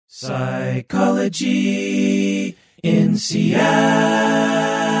Psychology in Seattle.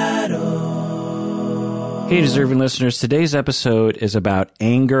 Hey, deserving listeners. Today's episode is about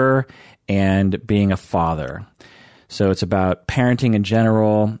anger and being a father. So it's about parenting in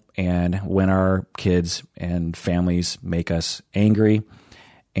general and when our kids and families make us angry,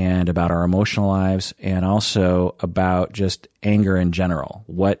 and about our emotional lives, and also about just anger in general.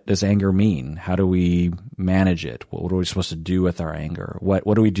 What does anger mean? How do we manage it? What are we supposed to do with our anger? What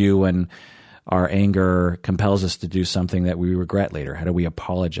do we do when our anger compels us to do something that we regret later? How do we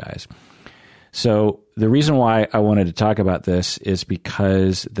apologize? So the reason why I wanted to talk about this is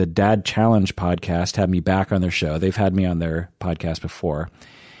because the Dad Challenge podcast had me back on their show. They've had me on their podcast before,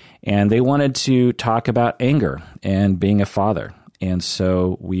 and they wanted to talk about anger and being a father. And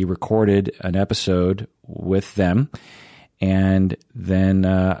so we recorded an episode with them, and then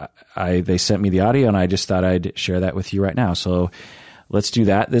they sent me the audio, and I just thought I'd share that with you right now. So let's do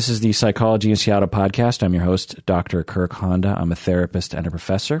that. This is the Psychology in Seattle podcast. I'm your host, Dr. Kirk Honda. I'm a therapist and a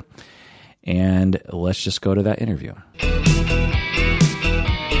professor. And let's just go to that interview.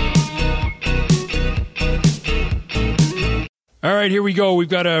 All right, here we go. We've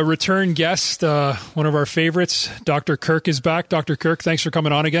got a return guest, one of our favorites. Dr. Kirk is back. Dr. Kirk, thanks for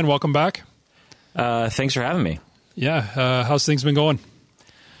coming on again. Welcome back. Thanks for having me. Yeah. How's things been going?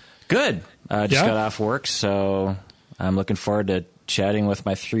 Good. Just got off work, so I'm looking forward to chatting with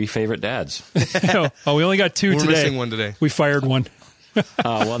my three favorite dads. Oh, we only got two today. We're missing one today. We fired one. Oh,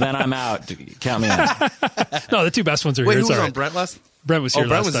 well, then I'm out. Count me out. No, the two best ones are Wait, here. who was on Brent last? Brent was here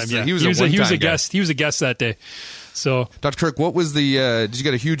last time. Yeah, he was a guest. He was a guest that day. So, Dr. Kirk, what was the? Did you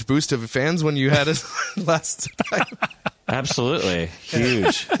get a huge boost of fans when you had it last time? Absolutely,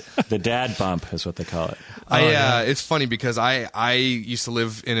 huge. The dad bump is what they call it. It's funny because I used to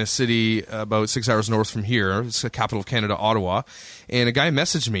live in a city about 6 hours north from here. It's the capital of Canada, Ottawa, and a guy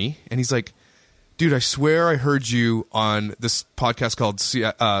messaged me and he's like, "Dude, I swear I heard you on this podcast called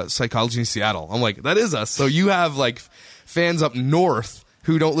Psychology in Seattle." I'm like, "That is us." So you have like fans up north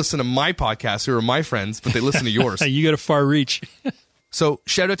who don't listen to my podcast, who are my friends, but they listen to yours. You got a far reach. So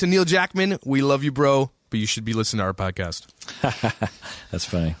shout out to Neil Jackman. We love you, bro, but you should be listening to our podcast. That's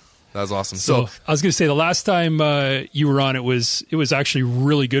funny. That was awesome. So I was going to say, the last time you were on, it was actually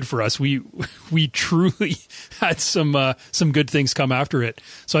really good for us. We truly had some good things come after it.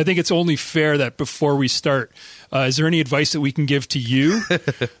 So I think it's only fair that before we start, is there any advice that we can give to you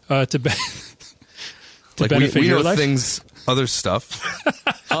to benefit your life? Things, other stuff.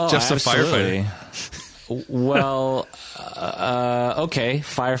 Just absolutely. a firefighter. Well, okay,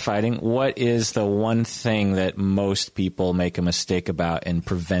 firefighting. What is the one thing that most people make a mistake about in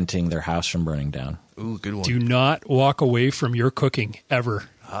preventing their house from burning down? Ooh, good one. Do not walk away from your cooking, ever.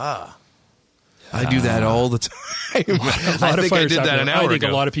 I do that all the time. I think I did that an hour ago. I think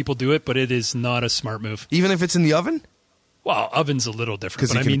a lot of people do it, but it is not a smart move. Even if it's in the oven? Well, oven's a little different.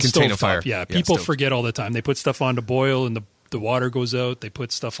 Because it can contain a fire. Yeah, people forget all the time. They put stuff on to boil and the water goes out. They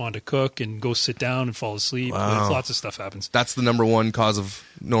put stuff on to cook and go sit down and fall asleep. Wow. Lots of stuff happens. That's the number one cause of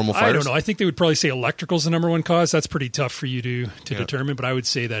normal fires? I don't know. I think they would probably say electrical's the number one cause. That's pretty tough for you to determine, but I would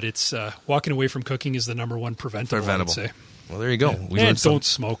say that it's walking away from cooking is the number one preventable. I would say. Well, there you go. Yeah. And don't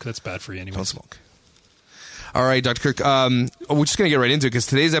smoke. That's bad for you anyway. Don't smoke. All right, Dr. Kirk, we're just going to get right into it because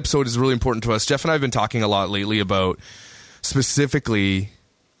today's episode is really important to us. Jeff and I have been talking a lot lately about specifically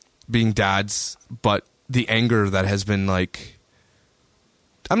being dads, but the anger that has been like,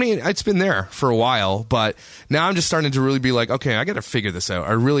 I mean, it's been there for a while, but now I'm just starting to really be like, okay, I got to figure this out.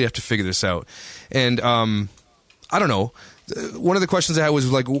 I really have to figure this out. And I don't know. One of the questions I had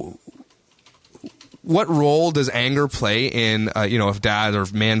was like, what role does anger play in, a dad or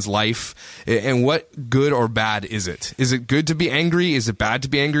man's life? And what good or bad is it? Is it good to be angry? Is it bad to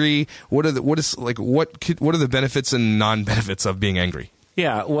be angry? What are the benefits and non-benefits of being angry?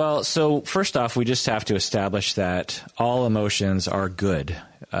 Yeah, well, so first off, we just have to establish that all emotions are good.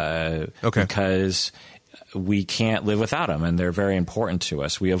 Because we can't live without them, and they're very important to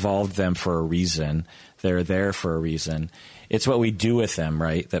us. We evolved them for a reason. They're there for a reason. It's what we do with them,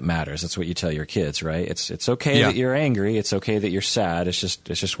 right, that matters. That's what you tell your kids, right? It's okay that you're angry. It's okay that you're sad. It's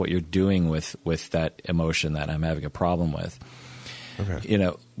just what you're doing with that emotion that I'm having a problem with.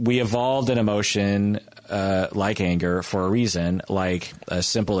 Okay. We evolved an emotion like anger for a reason. Like a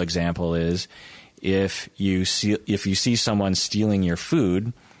simple example is if you see someone stealing your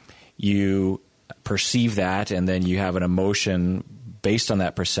food, you perceive that, and then you have an emotion based on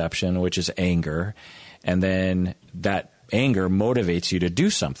that perception, which is anger, and then that anger motivates you to do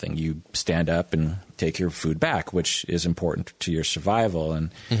something. You stand up and take your food back, which is important to your survival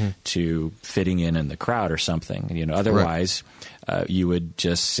and to fitting in the crowd or something. You know, otherwise you would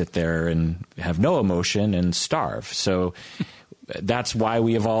just sit there and have no emotion and starve. So that's why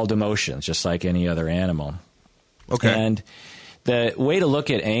we evolved emotions, just like any other animal. Okay. And the way to look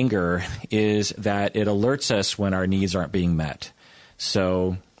at anger is that it alerts us when our needs aren't being met.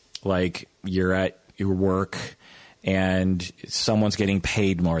 So, like, you're at your work and someone's getting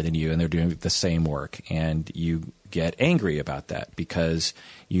paid more than you and they're doing the same work, and you get angry about that because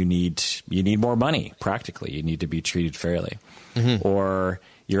you need more money. Practically, you need to be treated fairly. Or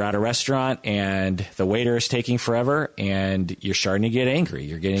you're at a restaurant and the waiter is taking forever and you're starting to get angry.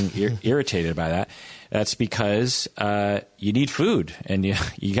 You're getting irritated by that. That's because you need food and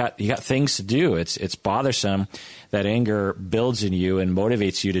you got things to do. It's bothersome. That anger builds in you and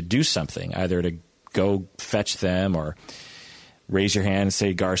motivates you to do something, either to go fetch them or raise your hand and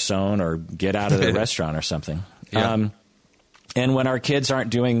say garçon or get out of the restaurant or something. Yeah. And when our kids aren't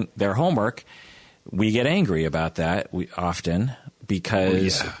doing their homework, we get angry about that often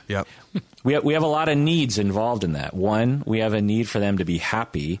because we have a lot of needs involved in that. One, we have a need for them to be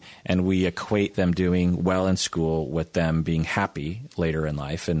happy, and we equate them doing well in school with them being happy later in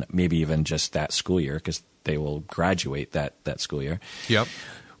life, and maybe even just that school year because they will graduate that school year. Yep.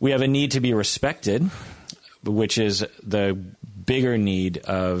 We have a need to be respected, which is the bigger need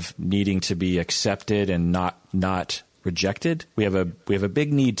of needing to be accepted and not rejected. We have a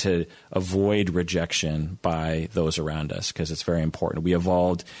big need to avoid rejection by those around us because it's very important. We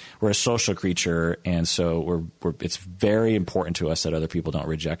evolved. We're a social creature, and so it's very important to us that other people don't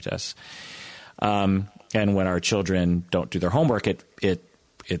reject us. And when our children don't do their homework,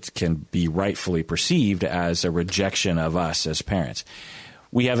 it can be rightfully perceived as a rejection of us as parents.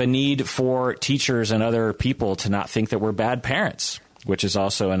 We have a need for teachers and other people to not think that we're bad parents, which is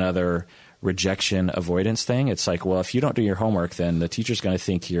also another rejection avoidance thing. It's like, well, if you don't do your homework, then the teacher's going to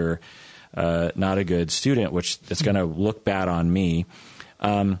think you're not a good student, which it's going to look bad on me.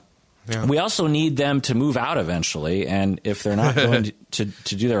 We also need them to move out eventually, and if they're not going to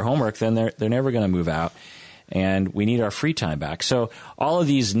do their homework, then they're never going to move out, and we need our free time back. So all of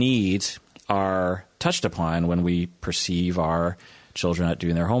these needs are touched upon when we perceive our children not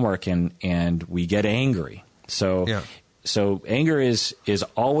doing their homework, and we get angry. So anger is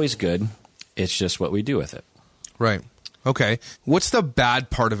always good. It's just what we do with it. Right. Okay. What's the bad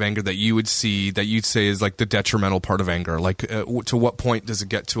part of anger that you would see that you'd say is like the detrimental part of anger? Like to what point does it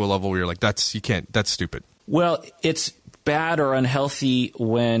get to a level where you're like, that's stupid? Well, it's bad or unhealthy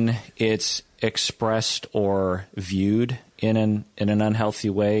when it's expressed or viewed in an unhealthy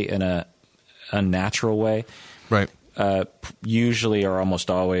way, in a unnatural way. Right. Usually or almost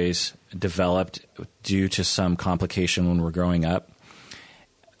always developed due to some complication when we're growing up.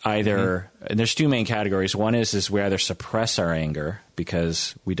 And there's two main categories. One is we either suppress our anger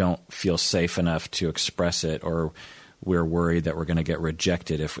because we don't feel safe enough to express it, or we're worried that we're going to get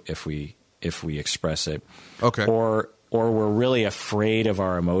rejected if we express it. Okay. Or we're really afraid of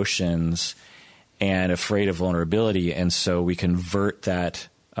our emotions and afraid of vulnerability, and so we convert that.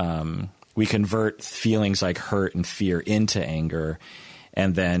 We convert feelings like hurt and fear into anger,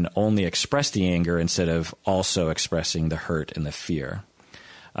 and then only express the anger instead of also expressing the hurt and the fear.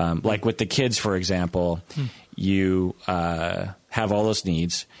 Like with the kids, for example, you have all those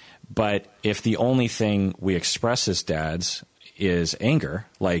needs, but if the only thing we express as dads is anger,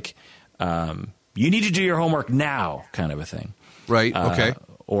 like you need to do your homework now kind of a thing. Right, okay.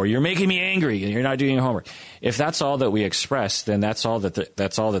 Or you're making me angry and you're not doing your homework. If that's all that we express, then that's all that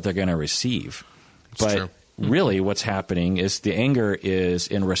they're going to receive. That's true. Really what's happening is the anger is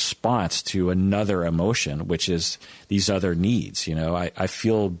in response to another emotion, which is these other needs. You know, I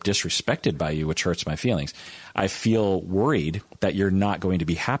feel disrespected by you, which hurts my feelings. I feel worried that you're not going to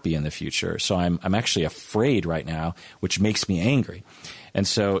be happy in the future. So I'm actually afraid right now, which makes me angry. And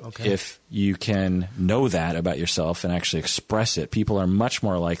so if you can know that about yourself and actually express it, people are much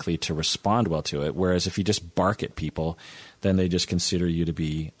more likely to respond well to it. Whereas if you just bark at people, then they just consider you to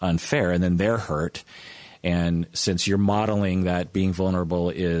be unfair, and then they're hurt. And since you're modeling that being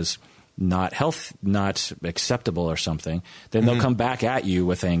vulnerable is not acceptable or something, then they'll come back at you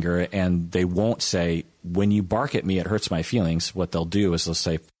with anger, and they won't say, when you bark at me, it hurts my feelings. What they'll do is they'll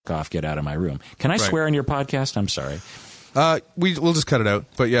say, fuck off, get out of my room. Can I swear on your podcast? I'm sorry. We'll just cut it out.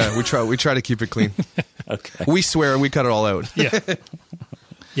 But yeah, we try to keep it clean. Okay. We swear and we cut it all out. Yeah.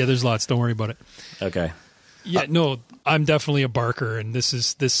 Yeah, there's lots. Don't worry about it. Okay. Yeah, no, I'm definitely a barker, and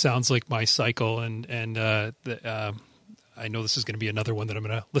this sounds like my cycle, and I know this is going to be another one that I'm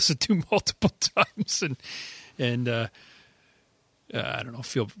going to listen to multiple times, and I don't know,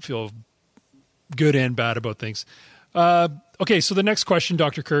 feel good and bad about things. Okay, so the next question,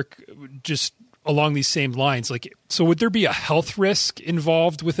 Dr. Kirk, just along these same lines, like, so would there be a health risk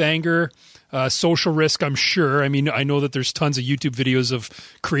involved with anger? Social risk, I'm sure. I mean, I know that there's tons of YouTube videos of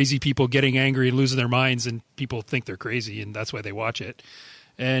crazy people getting angry and losing their minds, and people think they're crazy, and that's why they watch it.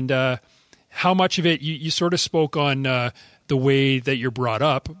 And how much of it, you sort of spoke on the way that you're brought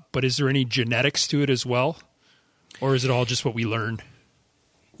up, but is there any genetics to it as well? Or is it all just what we learn?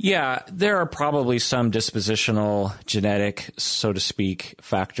 Yeah, there are probably some dispositional, genetic, so to speak,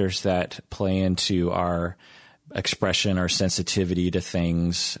 factors that play into our expression or sensitivity to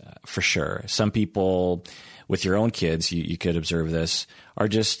things, for sure. Some people, with your own kids, you could observe this, are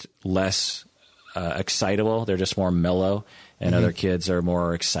just less excitable. They're just more mellow, and other kids are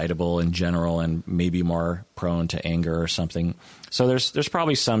more excitable in general and maybe more prone to anger or something. So there's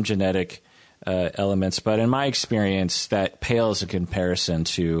probably some genetic elements, but in my experience, that pales in comparison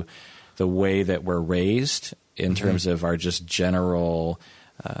to the way that we're raised in terms of our just general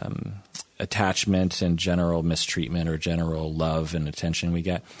attachment and general mistreatment or general love and attention we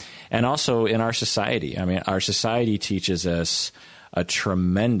get. And also in our society. I mean, our society teaches us a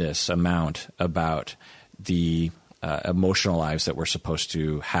tremendous amount about the emotional lives that we're supposed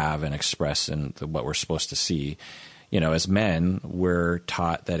to have and express and what we're supposed to see. You know, as men, we're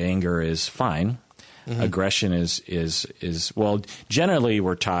taught that anger is fine. Aggression is well, generally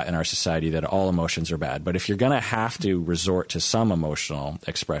we're taught in our society that all emotions are bad. But if you're going to have to resort to some emotional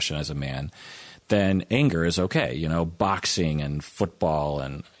expression as a man, then anger is okay. You know, boxing and football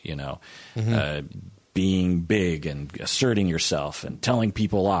and, you know, being big and asserting yourself and telling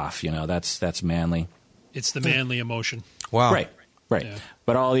people off, you know, that's manly. It's the manly emotion. Wow. Right. Yeah.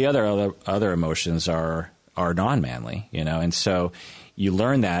 But all the other emotions are non-manly, you know, and so you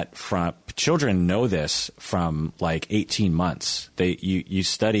learn that from children. Know this from like 18 months. You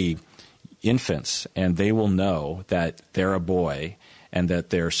study infants, and they will know that they're a boy and that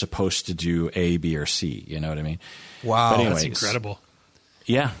they're supposed to do A, B, or C. You know what I mean? Wow, but anyways, that's incredible.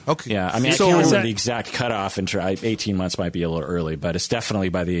 Yeah. Okay. Yeah. I mean, So I can't is remember that- the exact cutoff. 18 months might be a little early, but it's definitely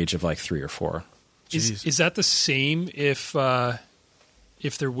by the age of like 3 or 4. Is that the same if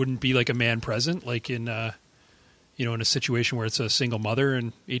there wouldn't be like a man present, like in in a situation where it's a single mother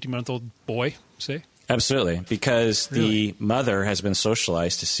and 18-month-old boy, say? Absolutely, because the mother has been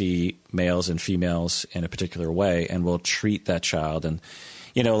socialized to see males and females in a particular way and will treat that child. And,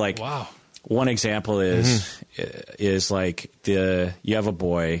 you know, like one example is like you have a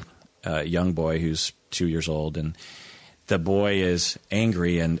boy, a young boy who's 2 years old, and the boy is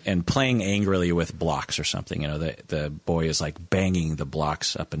angry and playing angrily with blocks or something. You know, the boy is like banging the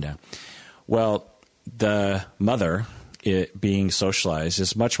blocks up and down. Well, the mother, being socialized,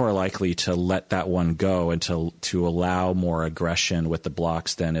 is much more likely to let that one go and to allow more aggression with the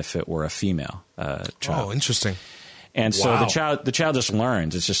blocks than if it were a female child. Oh, interesting. And so the child just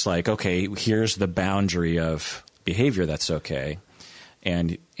learns. It's just like, okay, here's the boundary of behavior that's okay.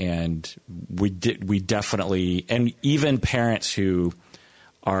 And we definitely, and even parents who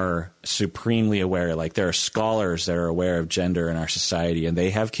are supremely aware, like there are scholars that are aware of gender in our society, and they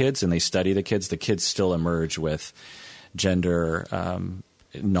have kids and they study the kids still emerge with gender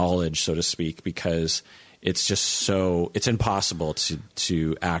knowledge, so to speak, because it's just it's impossible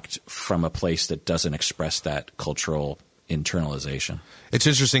to act from a place that doesn't express that cultural internalization. It's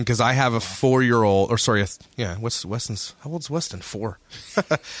interesting because I have a 4-year-old, what's Weston's? How old's Weston? 4.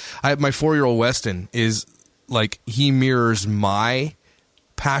 I have my 4-year-old Weston is like, he mirrors my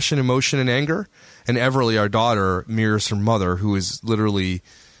passion, emotion, and anger. And Everly, our daughter, mirrors her mother, who is literally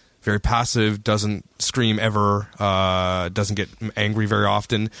very passive, doesn't scream ever, doesn't get angry very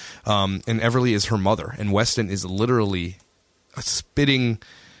often. And Everly is her mother. And Weston is literally a spitting,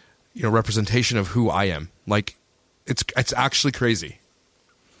 representation of who I am. Like, it's actually crazy.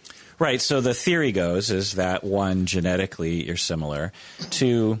 Right. So the theory goes is that, one, genetically you're similar.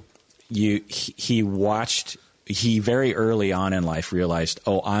 2, he very early on in life realized,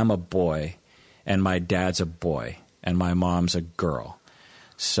 oh, I'm a boy and my dad's a boy and my mom's a girl.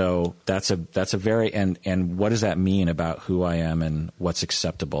 So that's a very, and what does that mean about who I am and what's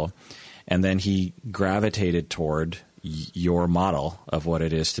acceptable? And then he gravitated toward your model of what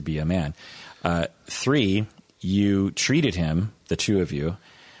it is to be a man. 3, you treated him, the two of you,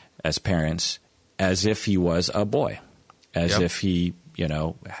 as parents, as if he was a boy, as if he,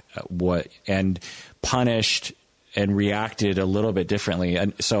 and punished and reacted a little bit differently.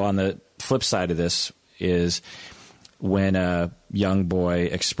 And so on the flip side of this is when a young boy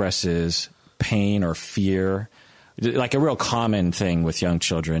expresses pain or fear, like a real common thing with young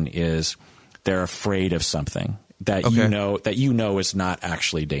children is they're afraid of something. that Okay. you know is not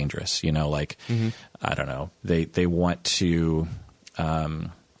actually dangerous. Like I don't know, they want to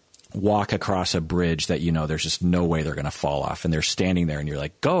walk across a bridge that there's just no way they're going to fall off, and they're standing there, and you're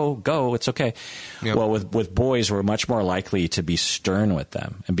like, go, it's okay. Yep. Well, with boys, we're much more likely to be stern with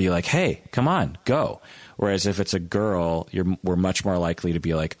them and be like, hey, come on, go. Whereas if it's a girl, we're much more likely to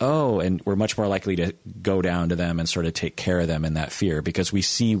be like, oh, and we're much more likely to go down to them and sort of take care of them in that fear, because we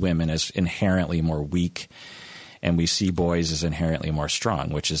see women as inherently more weak, and we see boys as inherently more strong,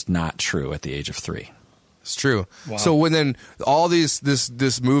 which is not true at the age of 3. It's true. Wow. So when then all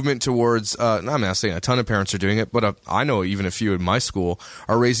this movement towards, I'm not saying a ton of parents are doing it, but I know even a few in my school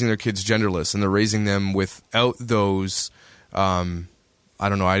are raising their kids genderless, and they're raising them without those, I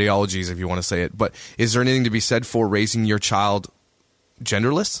don't know, ideologies, if you want to say it. But is there anything to be said for raising your child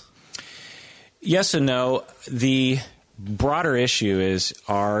genderless? Yes and no. The broader issue is,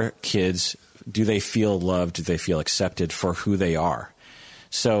 are kids, do they feel loved? Do they feel accepted for who they are?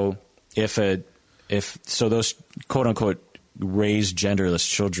 So if those quote unquote raised genderless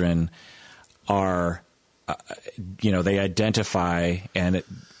children are, they identify, and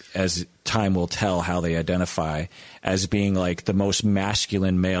as time will tell how they identify, as being like the most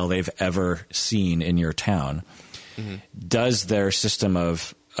masculine male they've ever seen in your town, does their system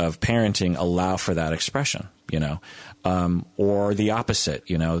of parenting allow for that expression, or the opposite,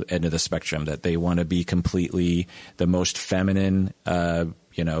 end of the spectrum, that they want to be completely the most feminine,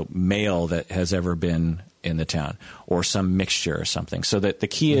 male that has ever been in the town, or some mixture or something. So that the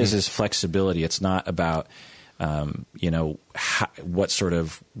key is flexibility. It's not about, what sort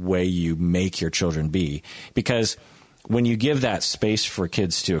of way you make your children be, because when you give that space for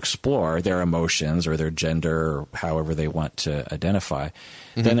kids to explore their emotions or their gender or however they want to identify,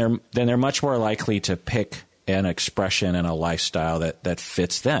 then they're much more likely to pick an expression and a lifestyle that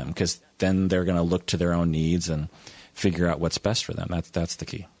fits them, because then they're going to look to their own needs and figure out what's best for them. That's the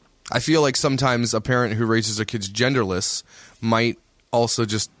key. I feel like sometimes a parent who raises their kids genderless might also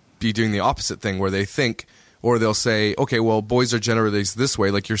just be doing the opposite thing, where they think, or they'll say, okay, well, boys are generally raised this way.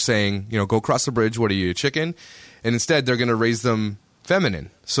 Like you're saying, go across the bridge. What are you, a chicken? And instead they're going to raise them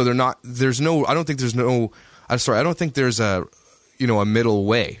feminine. So I don't think there's a middle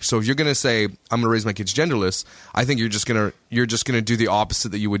way. So if you're going to say, I'm going to raise my kids genderless, I think you're just going to do the opposite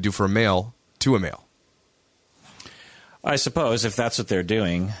that you would do for a male to a male. I suppose if that's what they're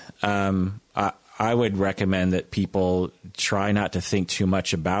doing, I would recommend that people try not to think too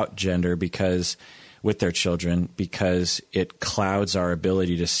much about gender with their children, because it clouds our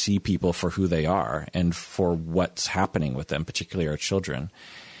ability to see people for who they are and for what's happening with them, particularly our children,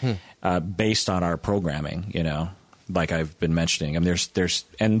 based on our programming, like I've been mentioning. I mean,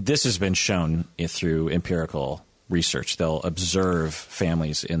 and this has been shown through empirical research. They'll observe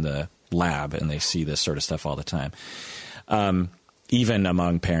families in the lab, and they see this sort of stuff all the time. Even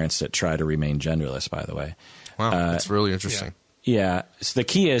among parents that try to remain genderless, by the way. Wow, that's really interesting. Yeah. So the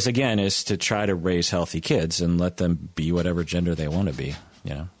key is to try to raise healthy kids and let them be whatever gender they want to be,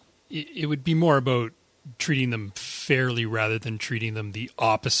 It would be more about treating them fairly rather than treating them the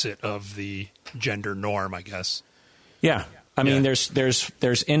opposite of the gender norm, I guess. Yeah. I mean, there's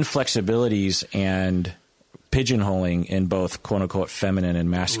inflexibilities and pigeonholing in both quote unquote feminine and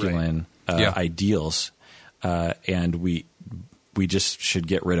masculine ideals. And we just should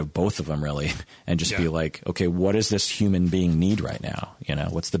get rid of both of them, really, and just be like, okay, what does this human being need right now?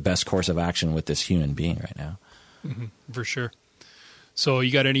 What's the best course of action with this human being right now? Mm-hmm, for sure. So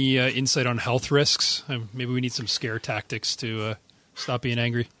you got any insight on health risks? Maybe we need some scare tactics to stop being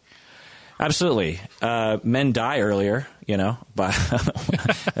angry. Absolutely. Men die earlier, but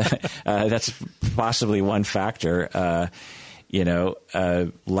that's possibly one factor.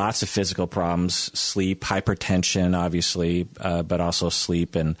 Lots of physical problems, sleep, hypertension, obviously, but also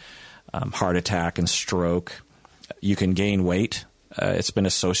sleep and heart attack and stroke. You can gain weight. It's been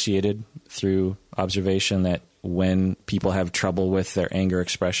associated through observation that when people have trouble with their anger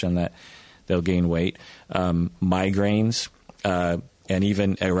expression, that they'll gain weight. Migraines and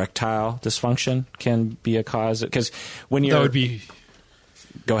even erectile dysfunction can be a cause. Because when you're... That would be...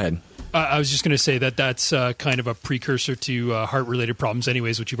 Go ahead. I was just going to say that's kind of a precursor to heart-related problems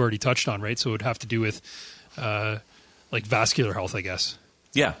anyways, which you've already touched on, right? So it would have to do with like vascular health, I guess.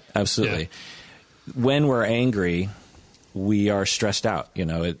 Yeah, absolutely. Yeah. When we're angry, we are stressed out.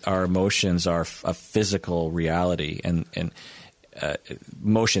 Our emotions are a physical reality. And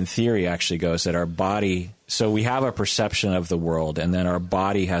motion theory actually goes that our body... So we have a perception of the world, and then our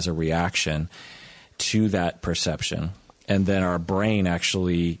body has a reaction to that perception. And then our brain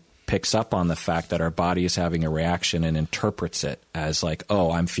actually picks up on the fact that our body is having a reaction and interprets it as like,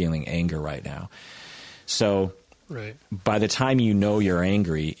 oh, I'm feeling anger right now. So Right. by the time you know you're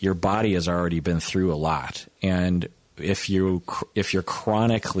angry, your body has already been through a lot. And if you're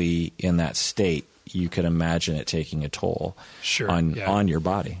chronically in that state, you could imagine it taking a toll on your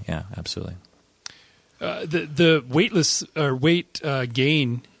body. Yeah, absolutely. The weight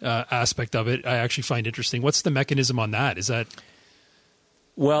gain aspect of it, I actually find interesting. What's the mechanism on that? Is that...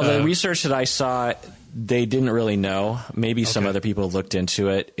 Well, the research that I saw, they didn't really know. Maybe some other people looked into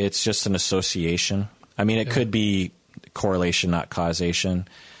it. It's just an association. I mean, it could be correlation, not causation.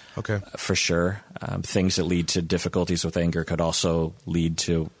 Okay. For sure. Things that lead to difficulties with anger could also lead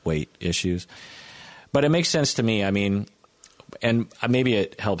to weight issues. But it makes sense to me. I mean, and maybe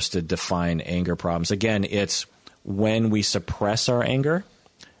it helps to define anger problems. Again, it's when we suppress our anger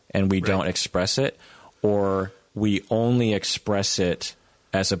and we don't express it, or we only express it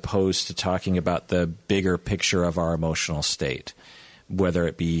as opposed to talking about the bigger picture of our emotional state, whether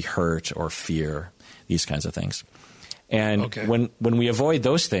it be hurt or fear, these kinds of things. And when we avoid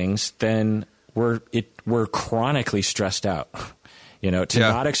those things, then we're chronically stressed out. To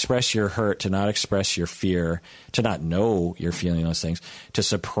not express your hurt, to not express your fear, to not know you're feeling those things, to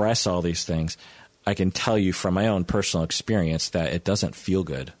suppress all these things, I can tell you from my own personal experience that it doesn't feel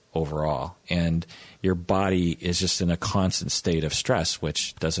good overall. And your body is just in a constant state of stress,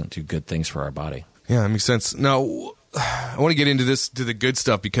 which doesn't do good things for our body. Yeah, that makes sense. Now, I want to get into the good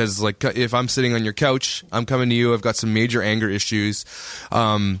stuff, because like if I'm sitting on your couch, I'm coming to you, I've got some major anger issues.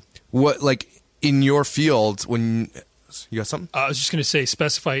 What, like in your field, when you got something? I was just going to say,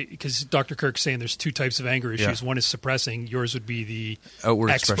 specify, because Dr. Kirk's saying there's two types of anger issues. One is suppressing. Yours would be the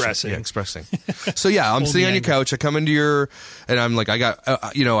outward expressing. Yeah, expressing. So yeah, I'm sitting on your couch. I come into and I'm like, I got,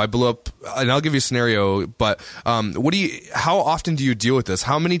 I blew up, and I'll give you a scenario. But how often do you deal with this?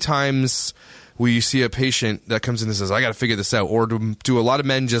 How many times will you see a patient that comes in and says, I got to figure this out? Or do a lot of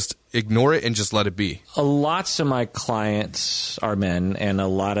men just ignore it and just let it be? Lots of my clients are men, and a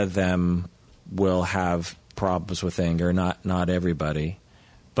lot of them will have problems with anger. Not everybody,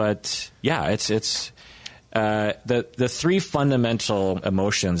 but yeah, it's the three fundamental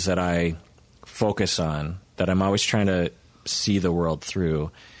emotions that I focus on, that I'm always trying to see the world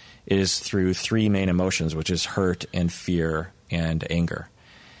through, is through three main emotions, which is hurt and fear and anger.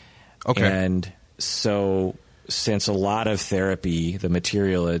 Okay. And so, since a lot of therapy, the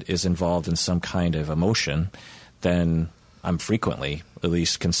material is involved in some kind of emotion, then I'm frequently at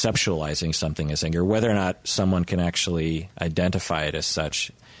least conceptualizing something as anger. Whether or not someone can actually identify it as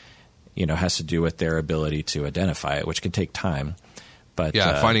such, has to do with their ability to identify it, which can take time. But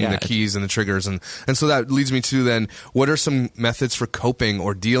finding the keys and the triggers. And so that leads me to then, what are some methods for coping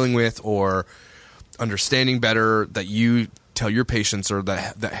or dealing with or understanding better that you tell your patients, or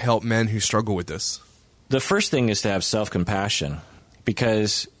that help men who struggle with this? The first thing is to have self-compassion,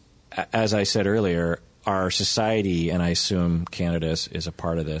 because, as I said earlier, our society, and I assume Canada is a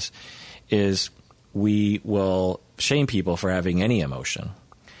part of this, is we will shame people for having any emotion.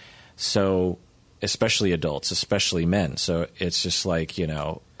 So, especially adults, especially men. So it's just like,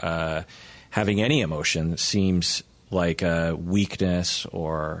 having any emotion seems like a weakness,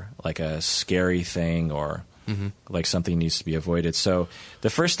 or like a scary thing, or like something needs to be avoided. So the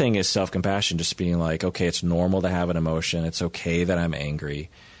first thing is self-compassion, just being like, okay, it's normal to have an emotion. It's okay that I'm angry.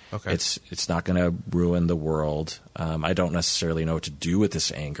 Okay. It's not going to ruin the world. I don't necessarily know what to do with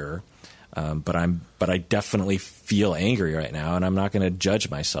this anger, but I definitely feel angry right now, and I'm not going to judge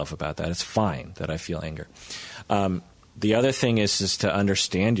myself about that. It's fine that I feel anger. The other thing is to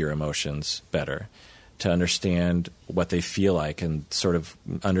understand your emotions better, to understand what they feel like, and sort of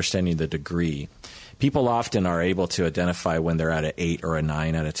understanding the degree. People often are able to identify when they're at an 8 or a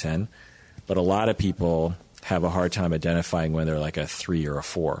 9 out of 10, but a lot of people have a hard time identifying when they're like a 3 or a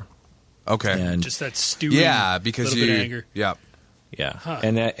 4. Okay. And just that stewing, because little bit of anger. Yeah. Huh.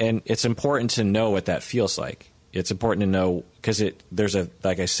 And it's important to know what that feels like. It's important to know, because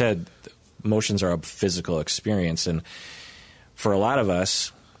like I said, emotions are a physical experience, and for a lot of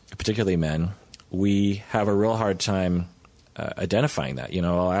us, particularly men, we have a real hard time identifying that.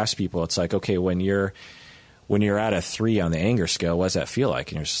 I'll ask people, it's like, okay, when you're at a 3 on the anger scale, what does that feel like?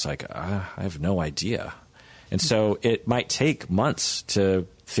 And you're just like, I have no idea. And so it might take months to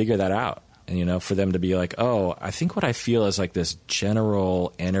figure that out. And, for them to be like, oh, I think what I feel is like this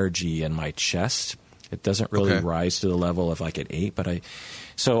general energy in my chest. It doesn't really rise to the level of like an 8,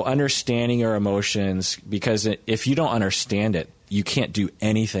 so understanding your emotions, because if you don't understand it, you can't do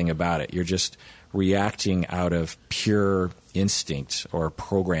anything about it. You're just reacting out of pure instinct or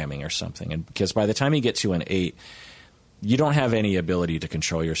programming or something. And because by the time you get to an 8, you don't have any ability to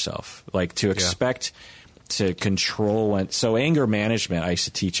control yourself. Like to expect to control. And so anger management, I used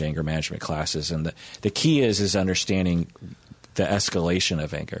to teach anger management classes, and the key is understanding the escalation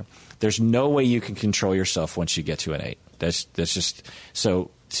of anger. There's no way you can control yourself once you get to an 8. That's just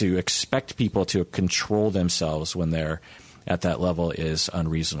so to expect people to control themselves when they're at that level is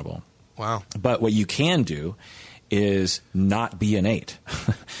unreasonable. Wow. But what you can do is not be an 8.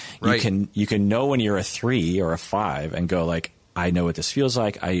 Right. You can know when you're a 3 or a 5 and go like, I know what this feels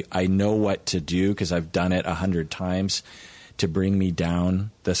like. I know what to do because I've done it 100 times to bring me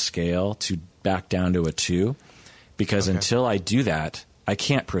down the scale to back down to a 2. Because until I do that, I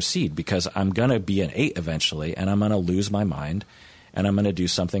can't proceed because I'm going to be an 8 eventually, and I'm going to lose my mind, and I'm going to do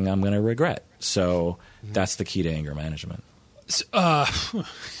something I'm going to regret. So that's the key to anger management. Wow.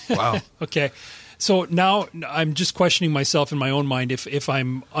 Okay. So now I'm just questioning myself in my own mind if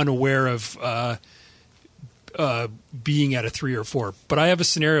I'm unaware of being at a 3 or 4. But I have a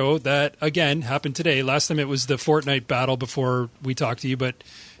scenario that, again, happened today. Last time it was the Fortnite battle before we talked to you, but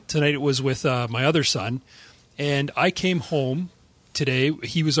tonight it was with my other son. And I came home today.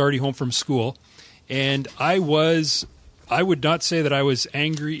 He was already home from school. And I would not say that I was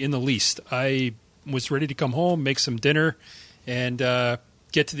angry in the least. I was ready to come home, make some dinner, and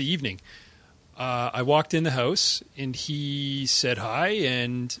get to the evening. I walked in the house, and he said hi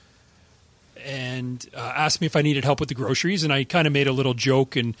and asked me if I needed help with the groceries. And I kind of made a little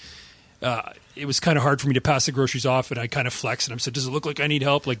joke, and it was kind of hard for me to pass the groceries off. And I kind of flexed, and I said, "Does it look like I need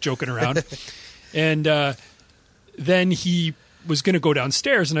help?" Like joking around. And then he was going to go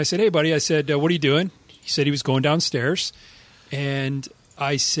downstairs, and I said, "Hey, buddy," I said, "What are you doing?" He said he was going downstairs, and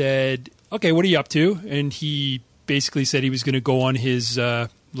I said, "Okay, what are you up to?" And he basically said he was going to go on his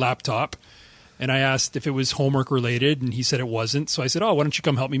laptop, and I asked if it was homework related, and he said it wasn't. So I said, "Oh, why don't you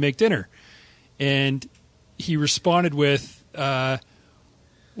come help me make dinner?" And he responded with, "Why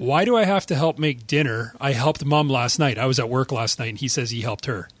do I have to help make dinner? I helped Mom last night. I was at work last night," and he says he helped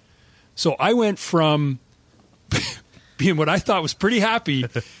her. So I went from being what I thought was pretty happy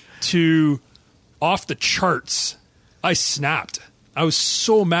to off the charts. I snapped. I was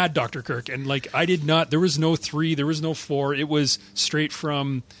so mad, Dr. Kirk. And there was no 3, there was no 4. It was straight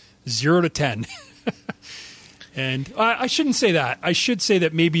from 0 to 10. And I shouldn't say that. I should say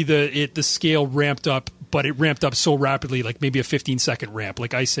that maybe the scale ramped up, but it ramped up so rapidly, like maybe a 15-second ramp.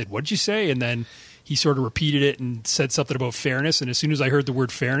 Like I said, "What'd you say?" And then he sort of repeated it and said something about fairness. And as soon as I heard the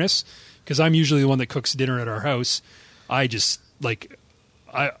word fairness, because I'm usually the one that cooks dinner at our house, I just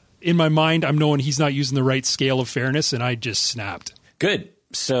in my mind, I'm knowing he's not using the right scale of fairness, and I just snapped. Good.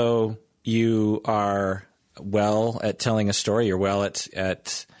 So you are well at telling a story. You're well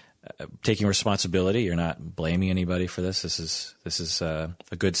at taking responsibility. You're not blaming anybody for this. This is a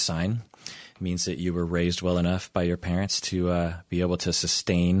good sign. It means that you were raised well enough by your parents to be able to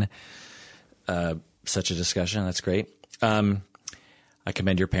sustain such a discussion. That's great. I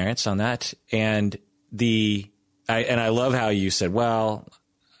commend your parents on that. And I love how you said, "Well,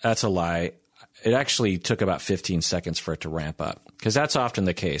 that's a lie." It actually took about 15 seconds for it to ramp up, because that's often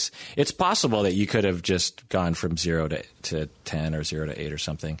the case. It's possible that you could have just gone from 0 to 10 or 0 to 8 or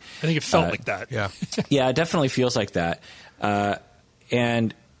something. I think it felt like that. Yeah. Yeah, it definitely feels like that.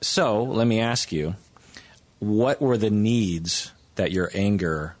 And so let me ask you, what were the needs that your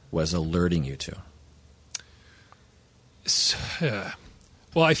anger was alerting you to?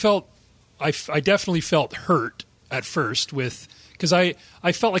 Well, I definitely felt hurt at first because I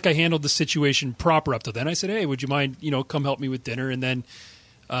felt like I handled the situation proper up to then. I said, "Hey, would you mind, come help me with dinner?" And then,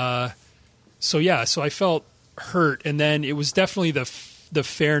 so I felt hurt. And then it was definitely the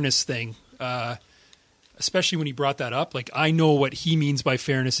fairness thing, especially when he brought that up. Like, I know what he means by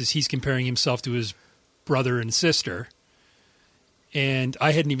fairness is he's comparing himself to his brother and sister. And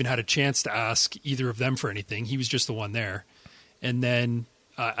I hadn't even had a chance to ask either of them for anything. He was just the one there. And then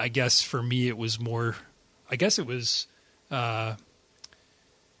I guess for me it was more,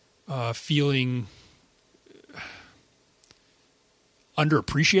 feeling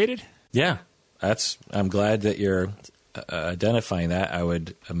underappreciated. Yeah, I'm glad that you're identifying that. I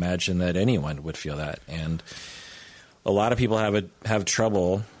would imagine that anyone would feel that. And a lot of people have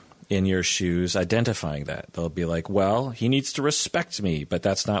trouble in your shoes identifying that. They'll be like, "Well, he needs to respect me," but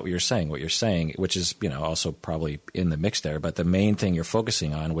that's not what you're saying. What you're saying, which is, also probably in the mix there, but the main thing you're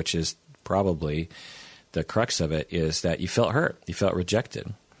focusing on, which is probably the crux of it, is that you felt hurt. You felt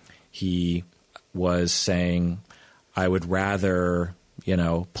rejected. He was saying, "I would rather,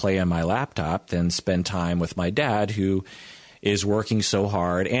 play on my laptop than spend time with my dad, who is working so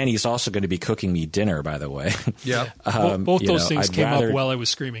hard, and he's also going to be cooking me dinner, by the way. Yeah. Both those things I'd came rather- up while I was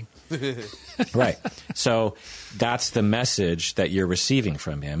screaming. Right. So that's the message that you're receiving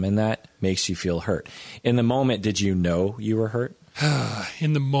from him, and that makes you feel hurt. In the moment, did you know you were hurt?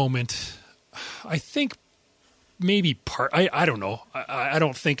 In the moment, I think maybe I don't know. I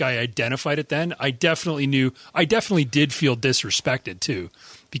don't think I identified it then. I definitely knew. I definitely did feel disrespected too,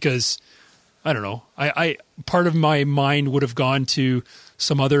 because I don't know. I part of my mind would have gone to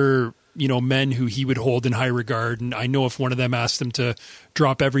some other, men who he would hold in high regard. And I know if one of them asked him to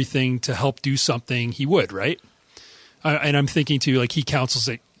drop everything to help do something, he would, right? And I'm thinking too, like he counsels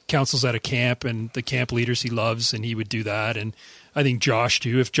at a camp, and the camp leaders he loves, and he would do that. And I think Josh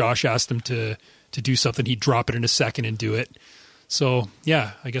too, if Josh asked him to do something, he'd drop it in a second and do it. So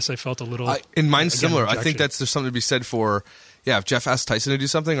yeah, I guess I felt a little. In mine's again, similar. I rejection. think there's something to be said for, if Jeff asked Tyson to do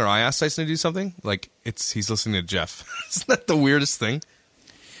something, or I asked Tyson to do something, like he's listening to Jeff. Isn't that the weirdest thing?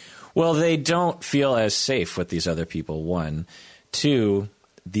 Well, they don't feel as safe with these other people, one. Two,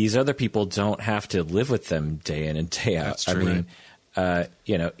 these other people don't have to live with them day in and day out. That's true. I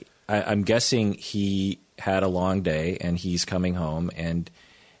mean, I'm guessing he had a long day and he's coming home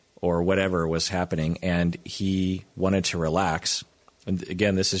or whatever was happening, and he wanted to relax. And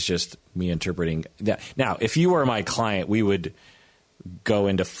again, this is just me interpreting that. Now, if you were my client, we would go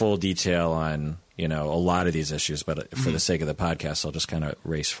into full detail on, a lot of these issues, but for the sake of the podcast, I'll just kind of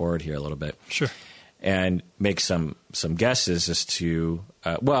race forward here a little bit. Sure. And make some guesses as to,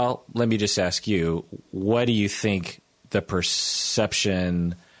 let me just ask you, what do you think the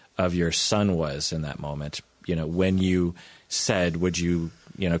perception of your son was in that moment? When you said, could you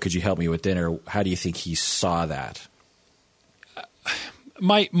help me with dinner? How do you think he saw that?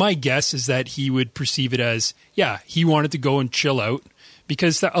 My guess is that he would perceive it as, he wanted to go and chill out,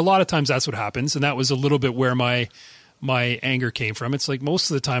 because a lot of times that's what happens. And that was a little bit where my anger came from. It's like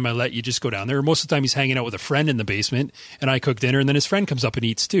most of the time I let you just go down there. Most of the time he's hanging out with a friend in the basement, and I cook dinner, and then his friend comes up and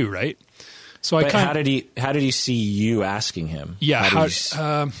eats too, right? So how did he see you asking him? Yeah,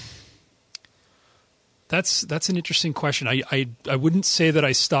 that's an interesting question. I wouldn't say that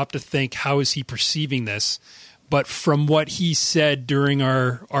I stopped to think, how is he perceiving this? But from what he said during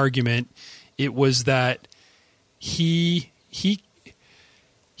our argument, it was that he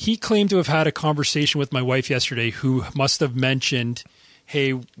claimed to have had a conversation with my wife yesterday, who must have mentioned,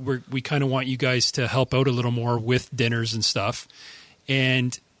 hey, we kind of want you guys to help out a little more with dinners and stuff.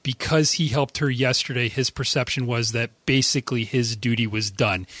 And because he helped her yesterday, his perception was that basically his duty was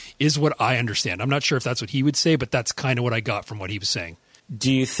done, is what I understand. I'm not sure if that's what he would say, but that's kind of what I got from what he was saying.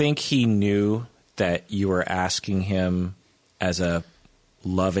 Do you think he knew that you were asking him as a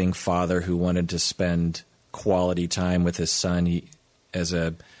loving father who wanted to spend quality time with his son, as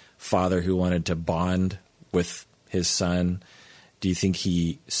a father who wanted to bond with his son? Do you think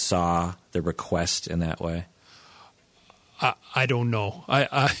he saw the request in that way? I don't know.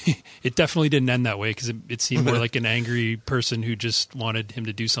 It definitely didn't end that way, because it seemed more like an angry person who just wanted him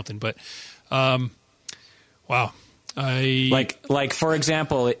to do something. But, wow. Like for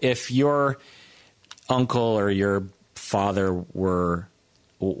example, if your uncle or your father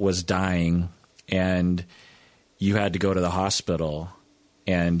was dying and you had to go to the hospital,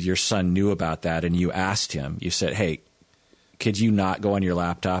 and your son knew about that, and you asked him, you said, hey, could you not go on your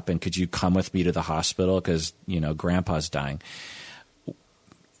laptop, and could you come with me to the hospital because, grandpa's dying?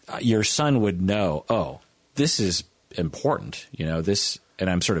 Your son would know, oh, this is important, this, and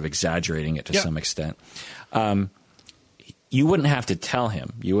I'm sort of exaggerating it to some extent. You wouldn't have to tell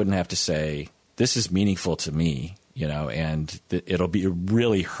him. You wouldn't have to say, this is meaningful to me, and it'll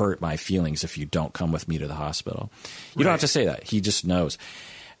really hurt my feelings if you don't come with me to the hospital. You don't have to say that. He just knows.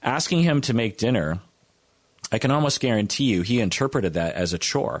 Asking him to make dinner, I can almost guarantee you he interpreted that as a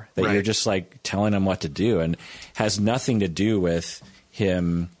chore, that you're just like telling him what to do, and has nothing to do with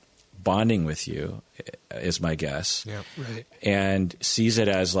him bonding with you, is my guess. Yeah. Right. And sees it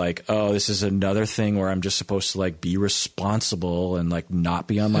as like, oh, this is another thing where I'm just supposed to like be responsible and like not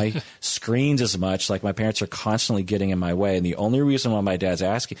be on my screens as much. Like my parents are constantly getting in my way. And the only reason why my dad's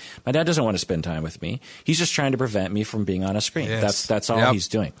asking, my dad doesn't want to spend time with me. He's just trying to prevent me from being on a screen. Yes. That's all he's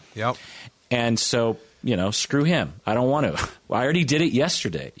doing. Yep. And so, screw him. I don't want to. I already did it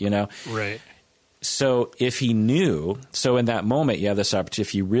yesterday, Right. So if he knew, so in that moment, you have this opportunity,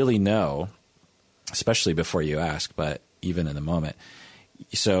 if you really know, especially before you ask, but even in the moment.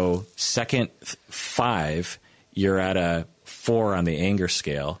 So second 5, you're at a 4 on the anger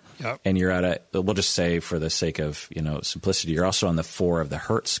scale. Yep. And you're at we'll just say for the sake of, simplicity, you're also on the 4 of the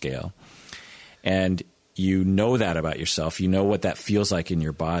hurt scale. And you know that about yourself. You know what that feels like in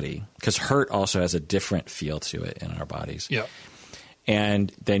your body, because hurt also has a different feel to it in our bodies. Yeah.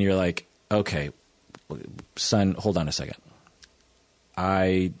 And then you're like, okay, son, hold on a second.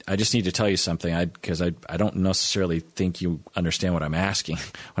 I just need to tell you something, because I don't necessarily think you understand what I'm asking.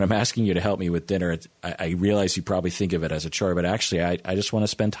 When I'm asking you to help me with dinner, I realize you probably think of it as a chore, but actually I just want to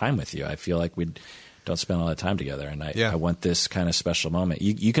spend time with you. I feel like we don't spend a lot of time together, and I want this kind of special moment.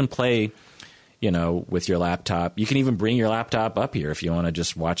 You can play, with your laptop. You can even bring your laptop up here if you want to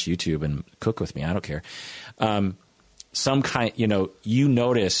just watch YouTube and cook with me. I don't care. Some kind, you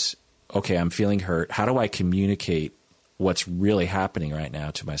notice, okay, I'm feeling hurt. How do I communicate what's really happening right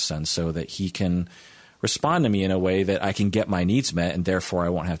now to my son so that he can respond to me in a way that I can get my needs met, and therefore I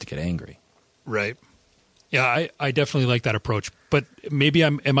won't have to get angry? Right. Yeah, I definitely like that approach. But maybe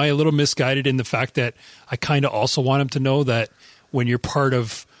am I a little misguided in the fact that I kind of also want him to know that when you're part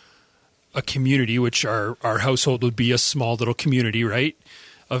of a community, which our household would be a small little community, right,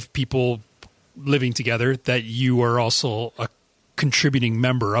 of people living together, that you are also a contributing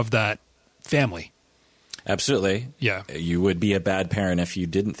member of that family. Absolutely. Yeah. You would be a bad parent if you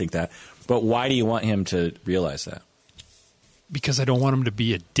didn't think that. But why do you want him to realize that? Because I don't want him to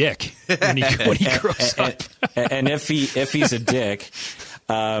be a dick when he grows up. And if he's a dick,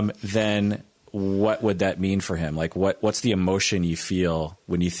 then what would that mean for him? Like, what's the emotion you feel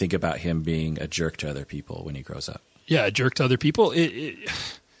when you think about him being a jerk to other people when he grows up? Yeah, a jerk to other people.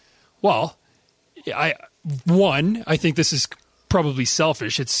 I think this is probably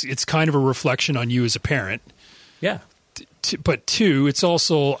selfish. It's kind of a reflection on you as a parent. Yeah. But two, it's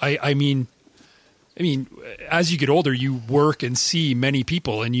also, I mean, as you get older, you work and see many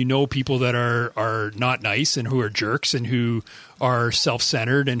people, and you know people that are not nice and who are jerks and who are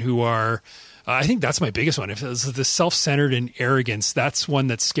self-centered and who are, I think that's my biggest one. If it's the self-centered and arrogance, that's one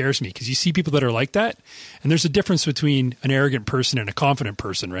that scares me, because you see people that are like that, and there's a difference between an arrogant person and a confident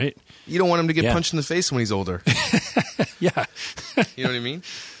person, right? You don't want him to get punched in the face when he's older. Yeah. You know what I mean?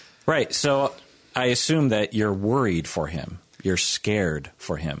 Right. So I assume that you're worried for him. You're scared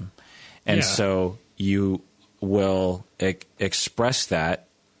for him. And so you will express that